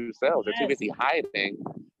be their true selves. They're too busy hiding,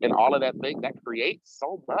 and all of that thing that creates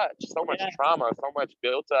so much trauma, so much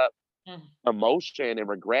built up emotion and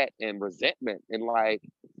regret and resentment. And like,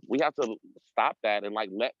 we have to stop that and like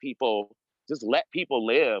let people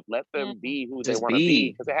live, let them be who they want to be,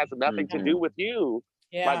 because it has nothing to do with you.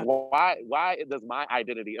 Like, why does my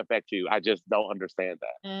identity affect you? I just don't understand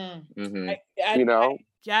that.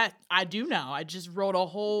 Yeah, I do now. I just wrote a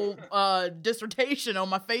whole dissertation on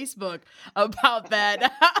my Facebook about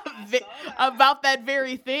that about that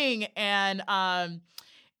very thing, and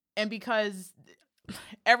because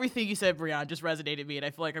everything you said, Breon, just resonated with me, and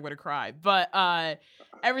I feel like I'm going to cry. But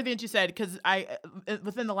everything that you said, because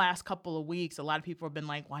within the last couple of weeks, a lot of people have been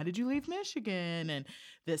like, why did you leave Michigan? And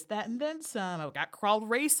this, that, and then some. I got called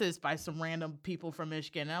racist by some random people from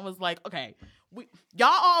Michigan. And I was like, okay, y'all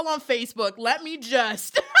all on Facebook, let me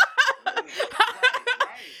just...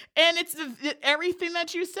 And it's everything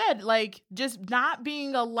that you said, like just not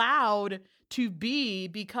being allowed to be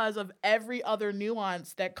because of every other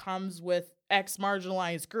nuance that comes with X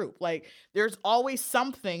marginalized group. Like there's always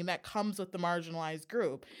something that comes with the marginalized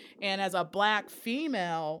group. And as a Black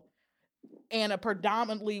female in a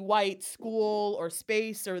predominantly white school or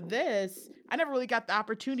space or this, I never really got the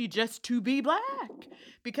opportunity just to be Black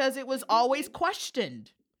because it was always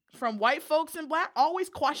questioned. From white folks and Black, always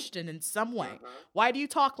questioned in some way. Why do you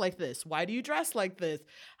talk like this? Why do you dress like this?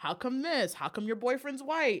 How come this? How come your boyfriend's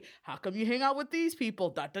white? How come you hang out with these people?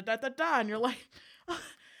 Da da da da da. And you're like, I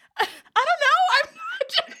don't know.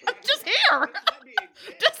 I'm just here.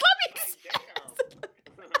 Just let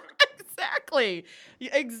me.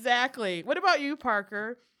 Exactly. What about you,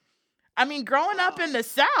 Parker? I mean, growing up in the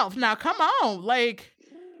South. Now, come on, like.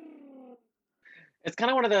 It's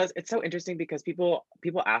kind of one of those, it's so interesting because people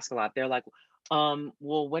ask a lot. They're like,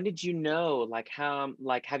 well, when did you know? Like,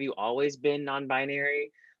 have you always been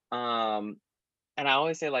non-binary? And I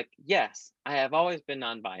always say, like, yes, I have always been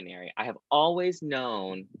non-binary. I have always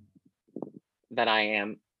known that I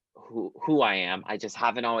am who I am. I just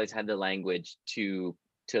haven't always had the language to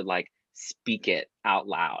like speak it out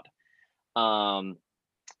loud.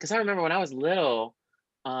 Because I remember when I was little,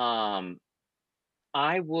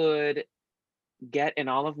 I would get in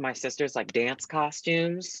all of my sister's like dance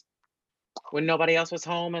costumes when nobody else was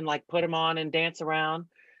home and like put them on and dance around.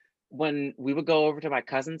 When we would go over to my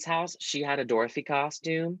cousin's house, she had a Dorothy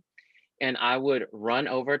costume, and I would run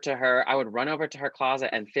over to her. I would run over to her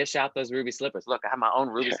closet and fish out those ruby slippers. Look, I have my own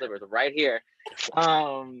ruby slippers right here.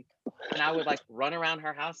 And I would like run around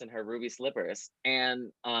her house in her ruby slippers.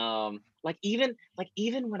 And even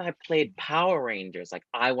when I played Power Rangers, like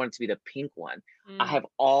I wanted to be the pink one. I have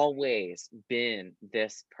always been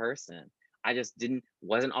this person. I just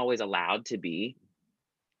wasn't always allowed to be,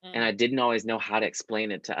 and I didn't always know how to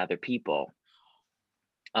explain it to other people.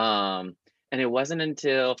 And it wasn't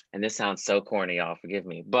until, and this sounds so corny, y'all forgive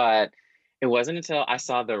me, but it wasn't until I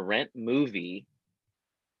saw the Rent movie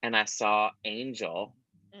and I saw Angel,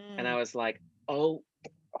 and I was like, oh,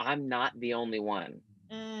 I'm not the only one.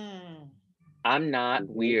 I'm not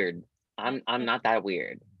weird. I'm not that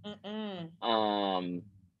weird.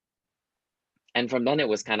 And from then it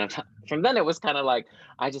was kind of like,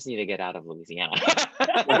 I just need to get out of Louisiana.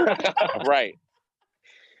 Right.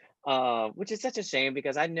 Which is such a shame,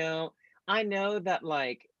 because I know that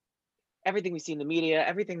like everything we see in the media,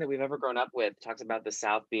 everything that we've ever grown up with talks about the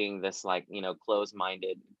South being this like,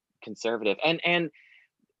 closed-minded conservative. And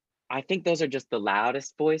I think those are just the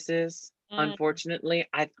loudest voices. Unfortunately,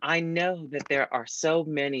 I know that there are so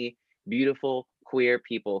many beautiful queer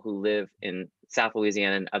people who live in South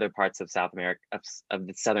Louisiana and other parts of South America, of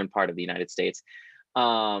the southern part of the United States,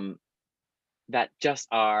 that just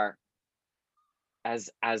are as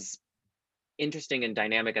interesting and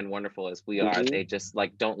dynamic and wonderful as we are. They just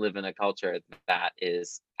like don't live in a culture that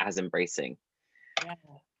is as embracing.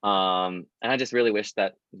 And I just really wish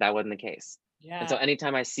that wasn't the case. And so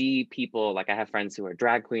anytime I see people, like I have friends who are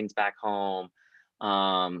drag queens back home,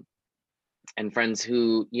 and friends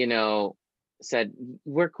who, said,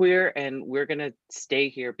 we're queer and we're gonna stay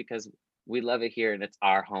here because we love it here and it's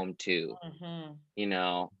our home too.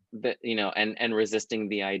 And resisting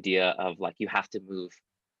the idea of like, you have to move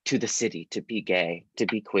to the city to be gay, to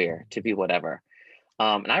be queer, to be whatever.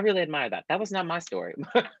 And I really admire that. That was not my story.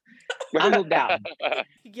 I moved out.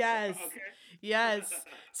 Yes. Yes.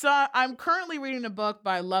 So I'm currently reading a book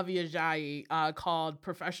by Lovey Ajayi called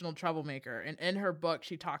Professional Troublemaker. And in her book,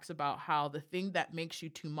 she talks about how the thing that makes you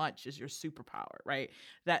too much is your superpower, right?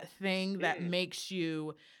 That thing that makes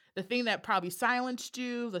you, the thing that probably silenced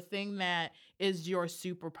you, the thing that is your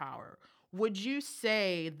superpower. Would you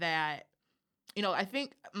say that, I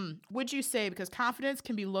think, would you say, because confidence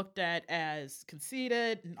can be looked at as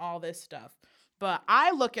conceited and all this stuff, but I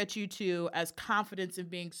look at you two as confidence in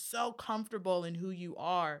being so comfortable in who you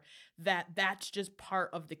are that that's just part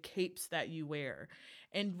of the capes that you wear.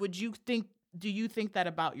 And do you think that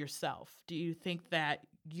about yourself? Do you think that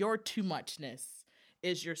your too muchness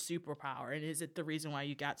is your superpower? And is it the reason why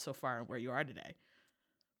you got so far and where you are today?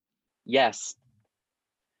 Yes.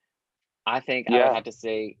 I think I would have to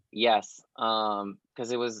say yes.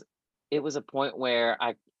 Because it was a point where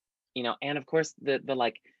I, and of course the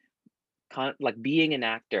like, like being an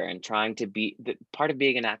actor and trying to be, the part of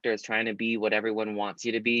being an actor is trying to be what everyone wants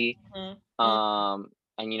you to be. And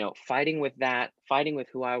fighting with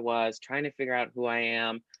who I was, trying to figure out who I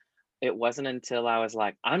am. It wasn't until I was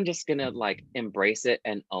like, I'm just gonna like embrace it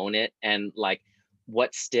and own it, and like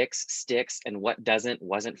what sticks and what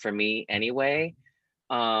wasn't for me anyway.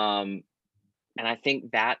 And I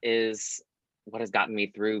think that is what has gotten me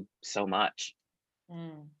through so much.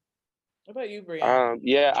 What about you, Breon?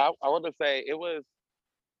 I want to say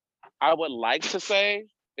I would like to say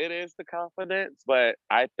it is the confidence, but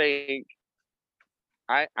I think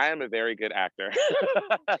I am a very good actor.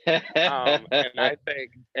 And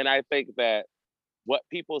I think that what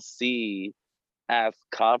people see as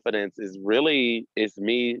confidence is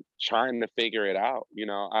me trying to figure it out.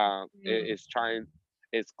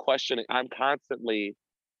 It's questioning. I'm constantly,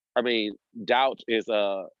 doubt is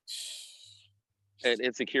and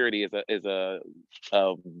insecurity is a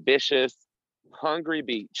vicious, hungry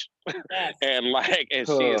beach. And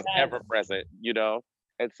she is ever present,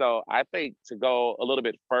 And so I think to go a little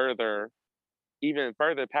bit further, even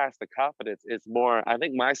further past the confidence, is more, I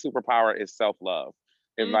think my superpower is self-love.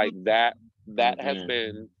 And like that has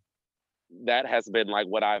been like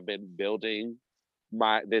what I've been building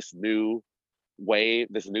this new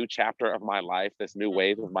chapter of my life, this new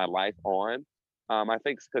wave of my life on. I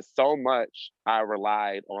think because so much I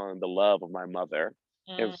relied on the love of my mother.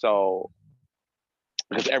 And so,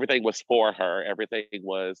 because everything was for her, everything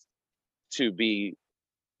was to be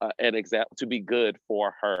an example, to be good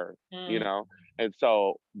for her, And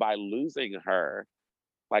so by losing her,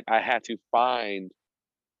 like I had to find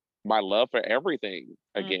my love for everything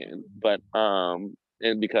again. But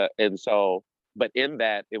But in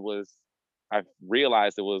that, I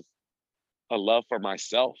realized it was a love for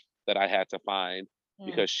myself that I had to find,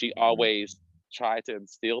 because she always tried to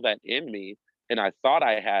instill that in me, and I thought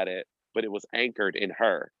I had it, but it was anchored in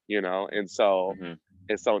her, and so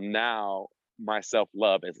now my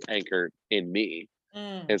self-love is anchored in me.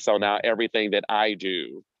 And so now everything that I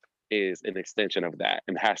do is an extension of that,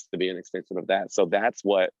 and has to be an extension of that. So that's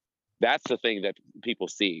the thing that people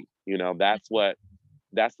see, that's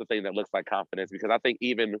the thing that looks like confidence, because I think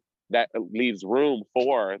even that leaves room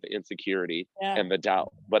for the insecurity and the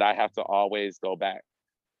doubt. But I have to always go back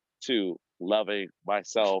to loving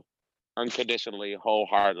myself unconditionally,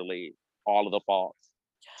 wholeheartedly, all of the faults,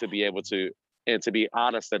 to be able to, and to be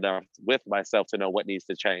honest enough with myself to know what needs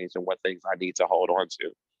to change and what things I need to hold on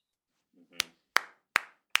to.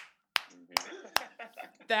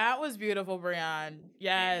 That was beautiful, Breon.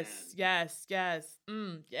 Yes. Yeah.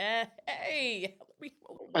 Hey.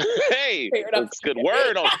 Hey, it's good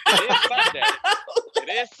word on it is Sunday. It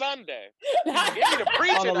is Sunday. Give me the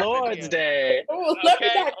preaching on the Lord's Day. Ooh, let me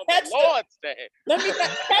not catch it. Lord's Day. Let me not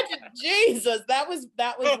catch it. Jesus, that was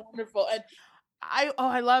wonderful. And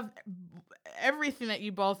I love everything that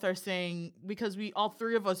you both are saying, because all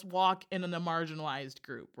three of us walk in a marginalized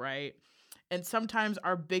group, right? And sometimes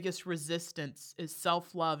our biggest resistance is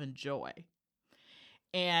self-love and joy.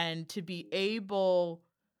 And to be able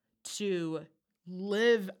to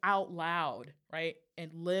live out loud, right?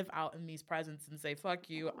 And live out in these presents and say, fuck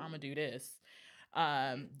you, I'm gonna do this.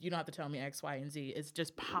 You don't have to tell me X, Y, and Z. It's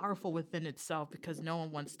just powerful within itself, because no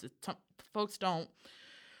one wants to, folks don't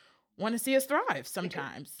want to see us thrive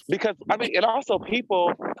sometimes. Because, and also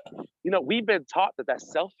people, we've been taught that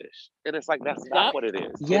that's selfish. And it's like, that's not what it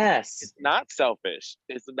is. Yes. It's not selfish.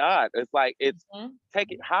 It's not. It's like,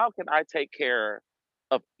 how can I take care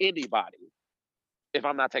of anybody if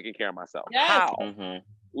I'm not taking care of myself? Yes. How? Mm-hmm.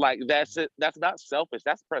 That's it. That's not selfish.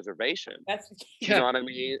 That's preservation. You know what I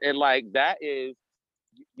mean? And that is,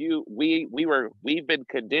 we've been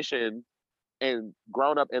conditioned and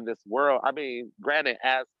grown up in this world. Granted,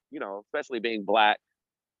 as especially being Black,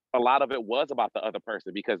 a lot of it was about the other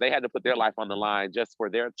person, because they had to put their life on the line just for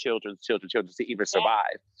their children to even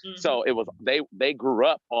survive. So it was, they grew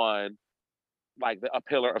up on a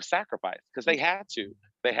pillar of sacrifice, because they had to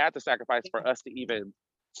sacrifice for us to even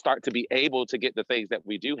start to be able to get the things that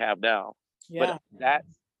we do have now.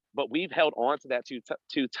 But we've held on to that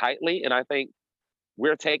too tightly, and I think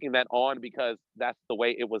we're taking that on because that's the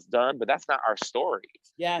way it was done, but that's not our story.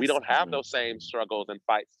 Yes. We don't have those same struggles and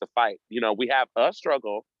fights to fight. We have a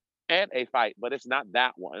struggle and a fight, but it's not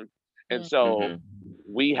that one. And so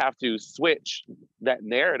we have to switch that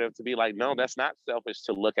narrative to be like, no, that's not selfish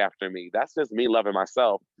to look after me. That's just me loving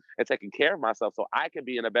myself and taking care of myself, so I can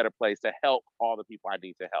be in a better place to help all the people I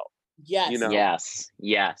need to help. Yes.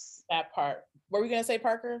 Yes. That part. What were we going to say,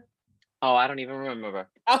 Parker? Oh, I don't even remember.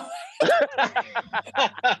 Oh.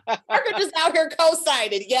 Parker just out here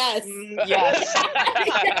co-sided. Yes. Yes.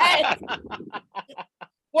 Yes.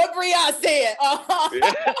 What Breon said.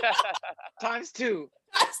 Times two.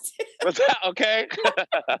 Okay.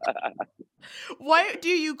 What do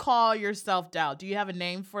you call your self-doubt? Do you have a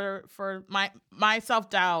name for my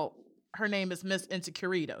self-doubt? Her name is Miss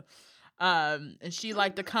Insecurita. And she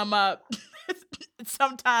like to come up.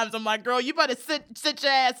 Sometimes I'm like, girl, you better sit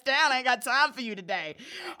your ass down. I ain't got time for you today.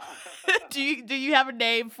 Do you have a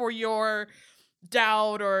name for your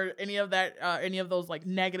doubt or any of that? Any of those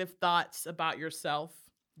negative thoughts about yourself?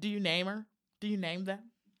 Do you name her? Do you name them?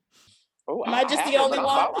 Oh, Am I just the only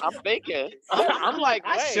one? I'm thinking. I'm like,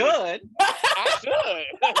 I should. Right.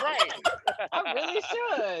 I really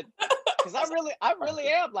should. Because I really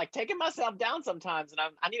am taking myself down sometimes, and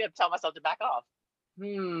I need to tell myself to back off.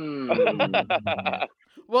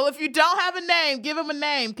 Well, if you don't have a name, give him a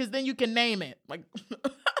name, because then you can name it.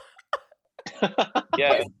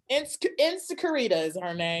 Yeah. Insecurita is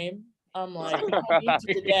her name. I'm like, we don't need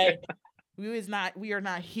you today. We are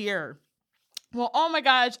not here. Well, oh my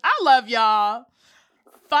gosh, I love y'all.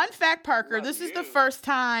 Fun fact, Parker, this is the first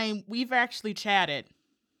time we've actually chatted.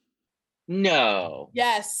 No.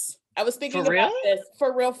 Yes. I was thinking about this.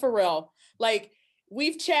 For real.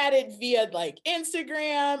 We've chatted via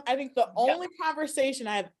Instagram. I think the only conversation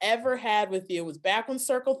I've ever had with you was back when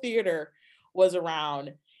Circle Theater was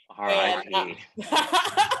around. R.I.P.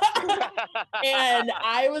 And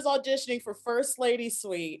I was auditioning for First Lady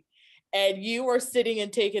Suite, and you were sitting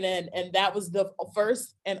and taking in, and that was the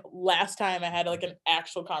first and last time I had an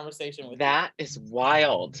actual conversation with you. That is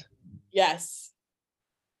wild. Yes.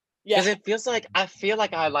 Because it feels I feel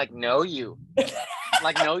like I know you.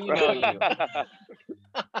 Know you.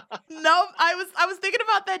 No, I was thinking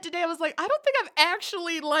about that today. I was like, I don't think I've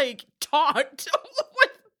actually like talked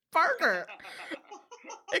with Parker.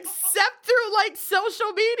 Except through like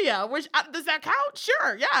social media, which does that count?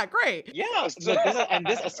 Sure, yeah, great. Yeah,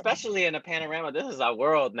 this especially in a panorama. This is our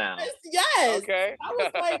world now. Yes. Okay. I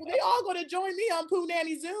was like, they all gonna join me on Pooh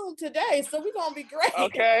Nanny Zoom today, so we're gonna be great.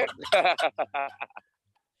 Okay.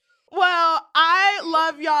 Well, I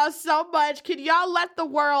love y'all so much. Can y'all let the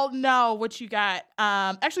world know what you got?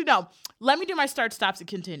 Actually, no. Let me do my start, stops, and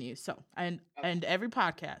continue. So, and every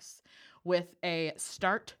podcast with a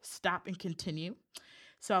start, stop, and continue.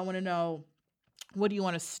 So I want to know, what do you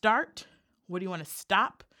want to start? What do you want to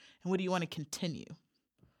stop? And what do you want to continue?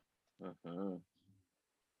 Mm-hmm.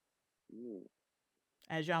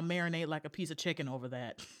 As y'all marinate like a piece of chicken over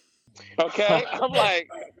that. Okay. I'm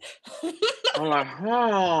like,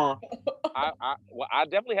 oh. I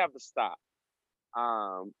definitely have to stop.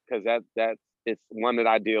 Because that it's one that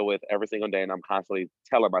I deal with every single day, and I'm constantly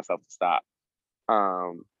telling myself to stop.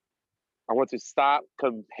 I want to stop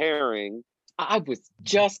comparing. I was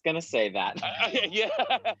just gonna say that. Yeah,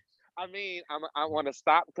 I mean, I want to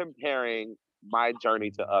stop comparing my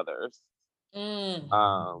journey to others.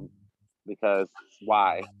 Because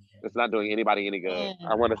why? It's not doing anybody any good.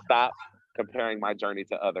 I want to stop comparing my journey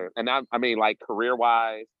to others, and I mean, like career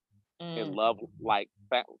wise, in love, like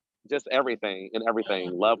just everything,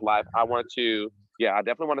 love life. I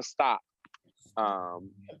definitely want to stop.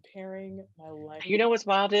 Comparing my life. You know what's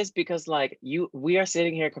wild is because like we are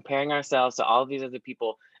sitting here comparing ourselves to all of these other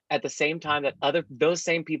people at the same time that those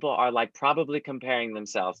same people are like probably comparing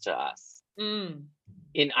themselves to us in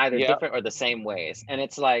either different or the same ways, and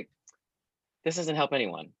it's like this doesn't help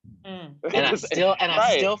anyone. And I still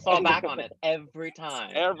fall back on it every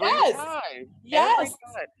time. Every time. Yes.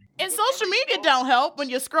 And social media don't help when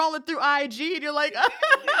you're scrolling through IG and you're like,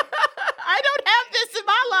 I don't have this in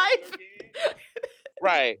my life.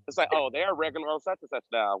 Right. It's like, oh, they're regular on such and such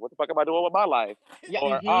now. What the fuck am I doing with my life? Yeah.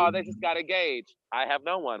 Or, oh, they just got engaged. I have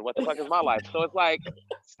no one. What the fuck is my life? So it's like,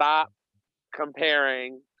 stop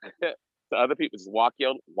comparing to other people. Just walk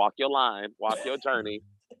your line, walk your journey,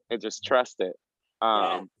 and just trust it.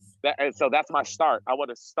 And so that's my start. I want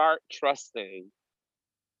to start trusting.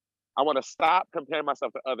 I want to stop comparing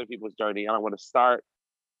myself to other people's journey, and I want to start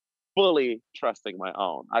fully trusting my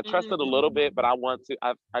own. I trusted a little bit, but I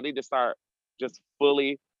need to start just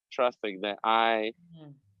fully trusting that I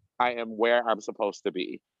am where I'm supposed to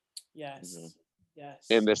be. Yes. Yes.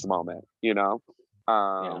 In this moment, you know?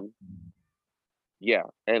 Yeah.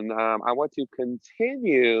 And I want to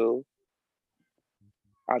continue.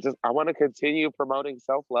 I want to continue promoting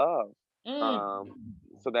self-love.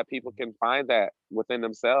 So that people can find that within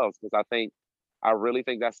themselves. Because I really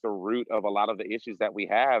think that's the root of a lot of the issues that we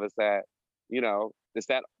have, is that, you know, it's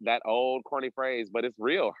that old corny phrase, but it's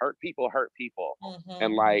real. Hurt people.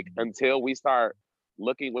 And like, until we start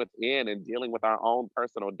looking within and dealing with our own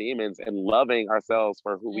personal demons and loving ourselves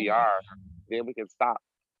for who we are, then we can stop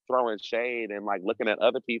throwing shade and like looking at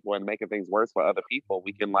other people and making things worse for other people.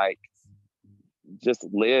 We can like just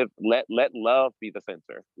let love be the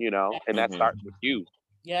center, you know, and that starts with you.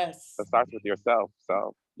 Yes. It starts with yourself.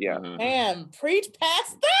 So yeah. Man, preach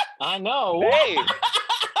past that. I know. Hey.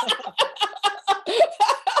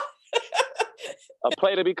 A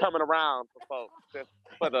play to be coming around for folks, just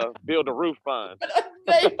for the Build a Roof Fund.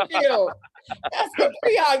 Thank you. That's the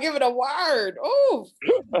Breon giving a word. Oh,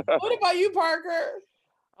 what about you, Parker?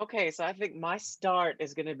 Okay, so I think my start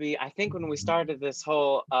is going to be, I think when we started this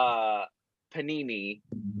whole panini,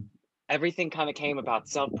 everything kind of came about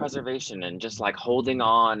self-preservation and just like holding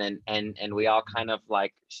on, and we all kind of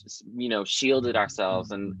like, you know, shielded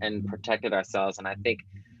ourselves and protected ourselves. And I think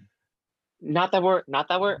not that we're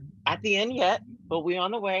at the end yet, but we're on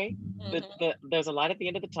the way. There's a light at the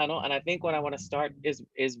end of the tunnel, and I think what I want to start is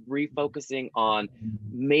refocusing on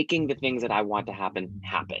making the things that I want to happen,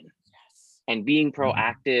 and being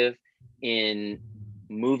proactive in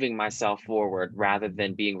moving myself forward rather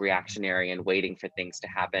than being reactionary and waiting for things to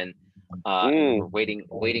happen,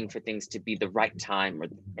 waiting for things to be the right time, or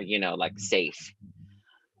you know, like safe.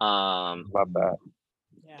 Love that.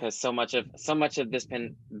 Because so much of this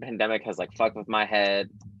pandemic has like fucked with my head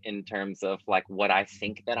in terms of like what I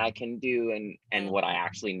think that I can do and what I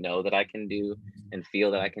actually know that I can do and feel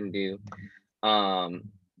that I can do.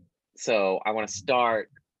 So I want to start,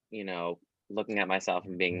 you know, looking at myself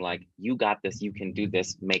and being like, you got this, you can do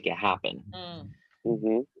this, make it happen.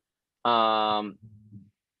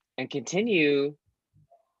 And continue.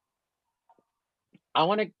 I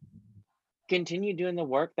want to continue doing the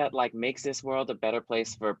work that like makes this world a better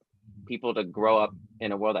place for people to grow up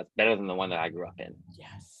in, a world that's better than the one that I grew up in.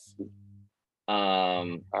 Yes.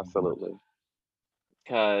 Absolutely.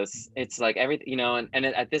 Because it's like everything, you know, and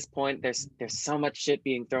at this point, there's so much shit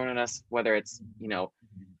being thrown at us, whether it's, you know,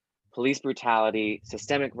 police brutality,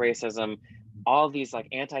 systemic racism, all these like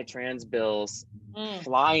anti-trans bills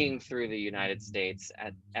flying through the United States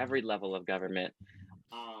at every level of government.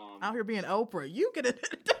 Out here being Oprah, you get it.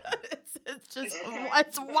 It's just,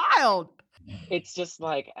 it's wild. It's just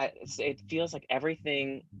like, it feels like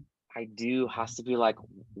everything I do has to be like,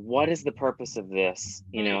 what is the purpose of this?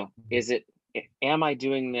 You know, am I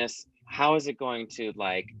doing this? How is it going to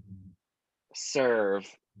like serve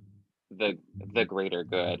the greater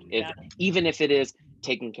good? Even if it is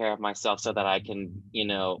taking care of myself so that I can, you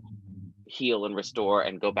know, heal and restore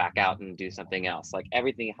and go back out and do something else. Like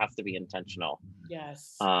everything has to be intentional.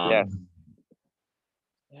 Yes. Yes.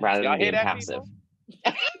 Rather Y'all than hear being that, passive.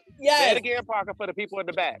 Yes. Say it again, Parker, for the people in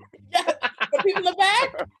the back. Yes. The people in the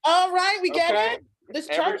back. All right, we get Okay. it. This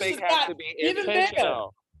church Everything has has got to be even bigger.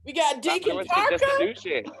 intentional. We got Stop Deacon doing shit just to Parker. do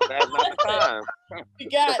shit. That's not the time. We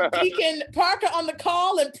got Deacon Parker on the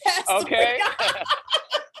call and Pastor Okay.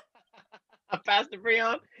 Pastor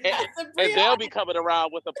Breon. And they'll be coming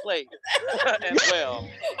around with a plate as well.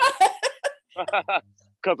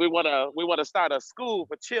 Because we wanna start a school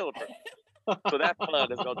for children. So that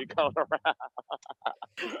fun is gonna be coming around.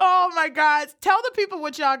 Oh my God. Tell the people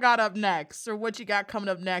what y'all got up next or what you got coming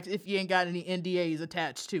up next if you ain't got any NDAs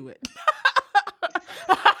attached to it.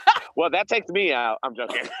 Well, that takes me out. I'm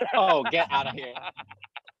joking. Oh, get out of here.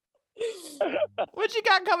 What you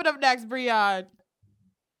got coming up next, Breon?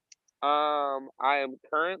 I am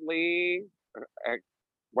currently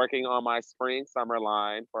working on my spring summer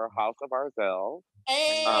line for House of Arzell.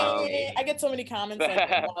 Hey, I get so many comments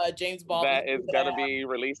on James Baldwin. That is going to be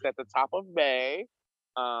released at the top of May.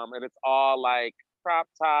 And it's all like crop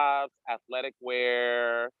tops, athletic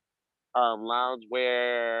wear, lounge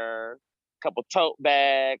wear, couple tote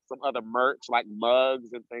bags, some other merch like mugs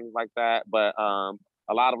and things like that. But a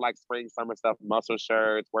lot of like spring, summer stuff, muscle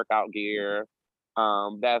shirts, workout gear.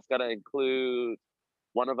 That's going to include,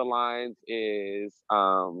 one of the lines is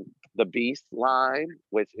the Beast line,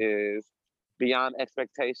 which is Beyond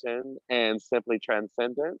Expectation and Simply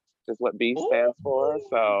Transcendent is what Beast stands for.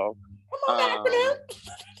 So come on, acronym.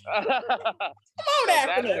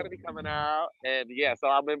 That's going to be coming out. And yeah, so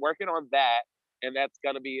I've been working on that. And that's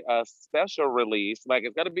going to be a special release. Like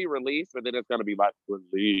it's going to be released, but then it's going to be like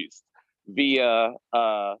released via,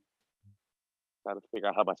 trying to figure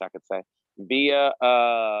out how much I could say, via,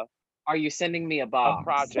 are you sending me a box? A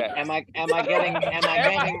project. Am I getting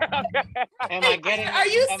Are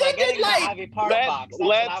you sending like the Ivy Park box? That's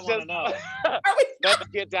what I want to know. Let's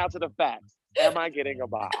get down to the facts. Am I getting a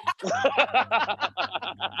box?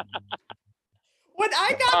 When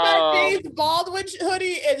I got my James Baldwin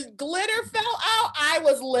hoodie and glitter fell out, I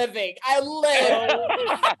was living. I lived.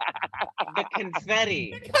 The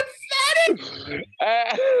confetti.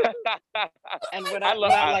 And when I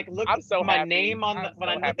looked at my name on the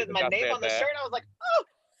the shirt, I was like, oh.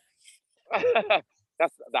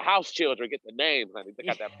 That's the house children get the names, honey. They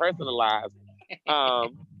got that personalized.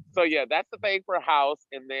 So yeah, that's the thing for house,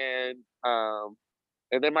 and then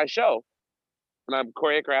my show. And I'm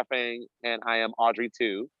choreographing, and I am Audrey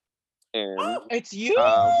too. And it's you,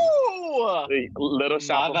 Little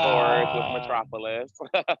Shop of Horrors with Metropolis.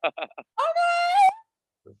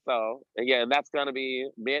 So yeah, and that's gonna be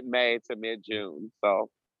mid-May to mid-June. So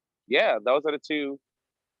yeah, those are the two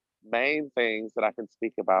main things that I can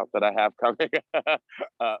speak about that I have coming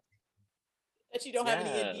up. That you don't have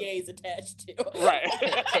any NDAs attached to. Right.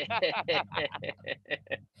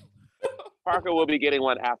 Parker will be getting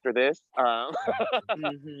one after this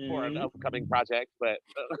for an upcoming project, but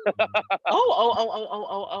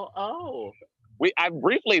I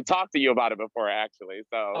briefly talked to you about it before, actually.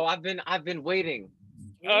 So I've been waiting.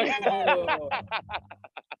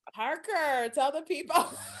 Parker, tell the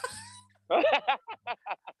people.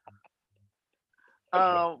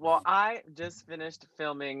 Well, I just finished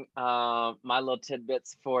filming my little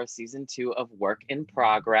tidbits for season 2 of Work in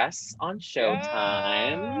Progress on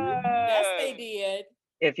Showtime. Yes, they did.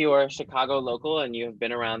 If you are a Chicago local and you have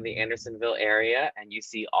been around the Andersonville area and you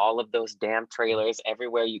see all of those damn trailers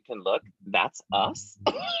everywhere you can look, that's us.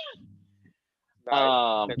 The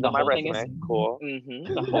whole thing is cool.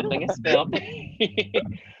 The whole thing is filmed.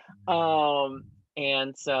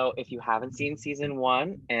 And so if you haven't seen season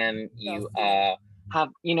 1 and you have,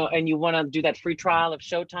 and you want to do that free trial of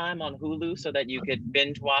Showtime on Hulu so that you could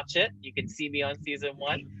binge watch it, you can see me on season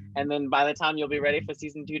 1. And then by the time you'll be ready for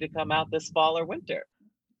season 2 to come out this fall or winter.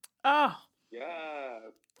 Oh, yeah.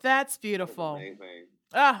 That's beautiful. That's amazing.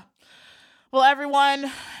 Well,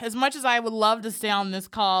 everyone, as much as I would love to stay on this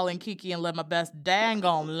call and Kiki and live my best dang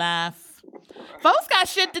on life, folks got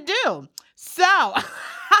shit to do. So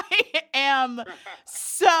I am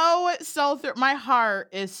my heart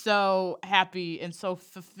is so happy and so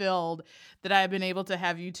fulfilled that I've been able to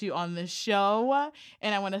have you two on this show.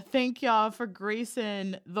 And I want to thank y'all for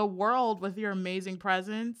gracing the world with your amazing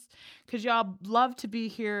presence. Because y'all love to be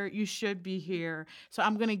here. You should be here. So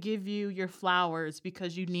I'm going to give you your flowers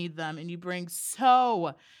because you need them. And you bring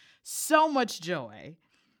so much joy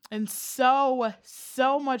and so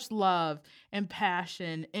much love and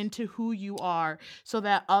passion into who you are so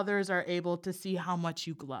that others are able to see how much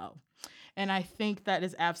you glow. And I think that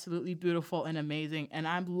is absolutely beautiful and amazing. And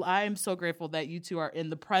I am so grateful that you two are in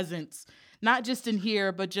the presence, not just in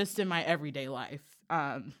here, but just in my everyday life.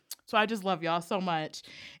 So I just love y'all so much.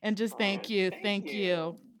 And just thank you.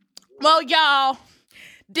 Well, y'all,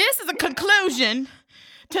 this is a conclusion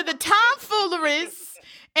to the tomfooleries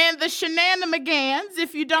and the shenanigans.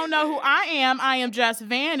 If you don't know who I am Jess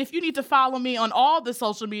Van. If you need to follow me on all the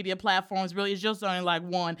social media platforms, really, it's just only like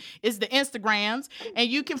one. It's the Instagrams. And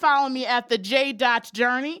you can follow me at the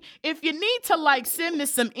J.Journey. If you need to send me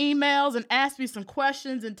some emails and ask me some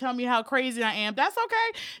questions and tell me how crazy I am, that's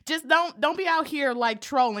okay. Just don't be out here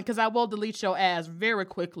trolling, because I will delete your ass very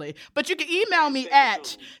quickly. But you can email me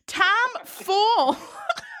at tomfoolery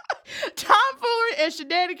and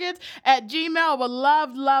shenanigans at gmail. Would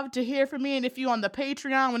love to hear from me. And if you on the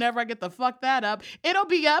Patreon, whenever I get the fuck that up, it'll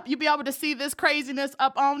be up. You'll be able to see this craziness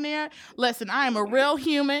up on there. Listen, I am a real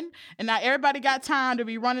human, and not everybody got time to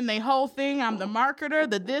be running their whole thing. I'm the marketer,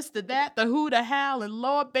 the this, the that, the who, the how, and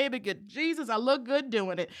Lord, baby, good Jesus, I look good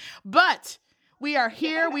doing it. But we are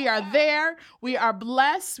here. We are there. We are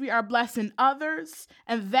blessed. We are blessing others.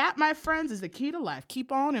 And that, my friends, is the key to life.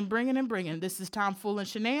 Keep on and bringing. This is Tomfool and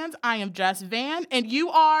Shenanigans. I am Jess Van, and you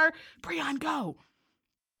are Breon. Go.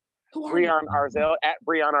 Who are Breon Arzell, at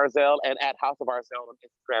Breon Arzell, and at House of Arzell on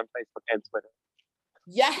Instagram, Facebook, and Twitter.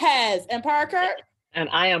 Yes. And Parker? And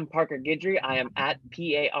I am Parker Guidry. I am at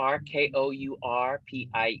ParkourPierre.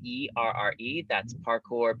 That's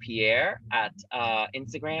Parkour Pierre at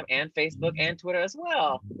Instagram and Facebook and Twitter as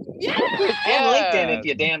well. Yeah. And LinkedIn if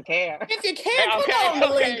you damn care. If you can, come on the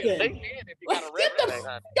LinkedIn.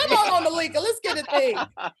 Come on the LinkedIn. Let's get a thing.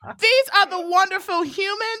 These are the wonderful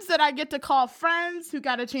humans that I get to call friends who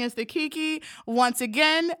got a chance to kiki. Once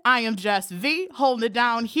again, I am Jess V, holding it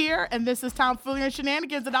down here, and this is Tomfoolery and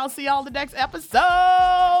Shenanigans, and I'll see y'all the next episode.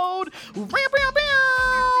 I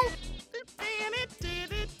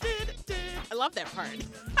love that part.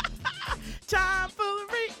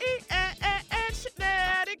 Tomfoolery and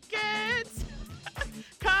shenanigans.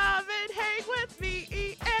 Come and hang with me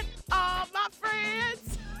and all my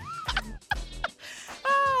friends.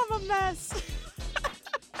 Oh, I'm a mess.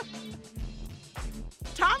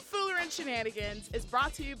 Tomfoolery and Shenanigans is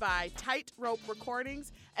brought to you by Tightrope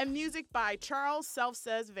Recordings and music by Charles Self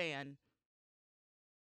Says Van.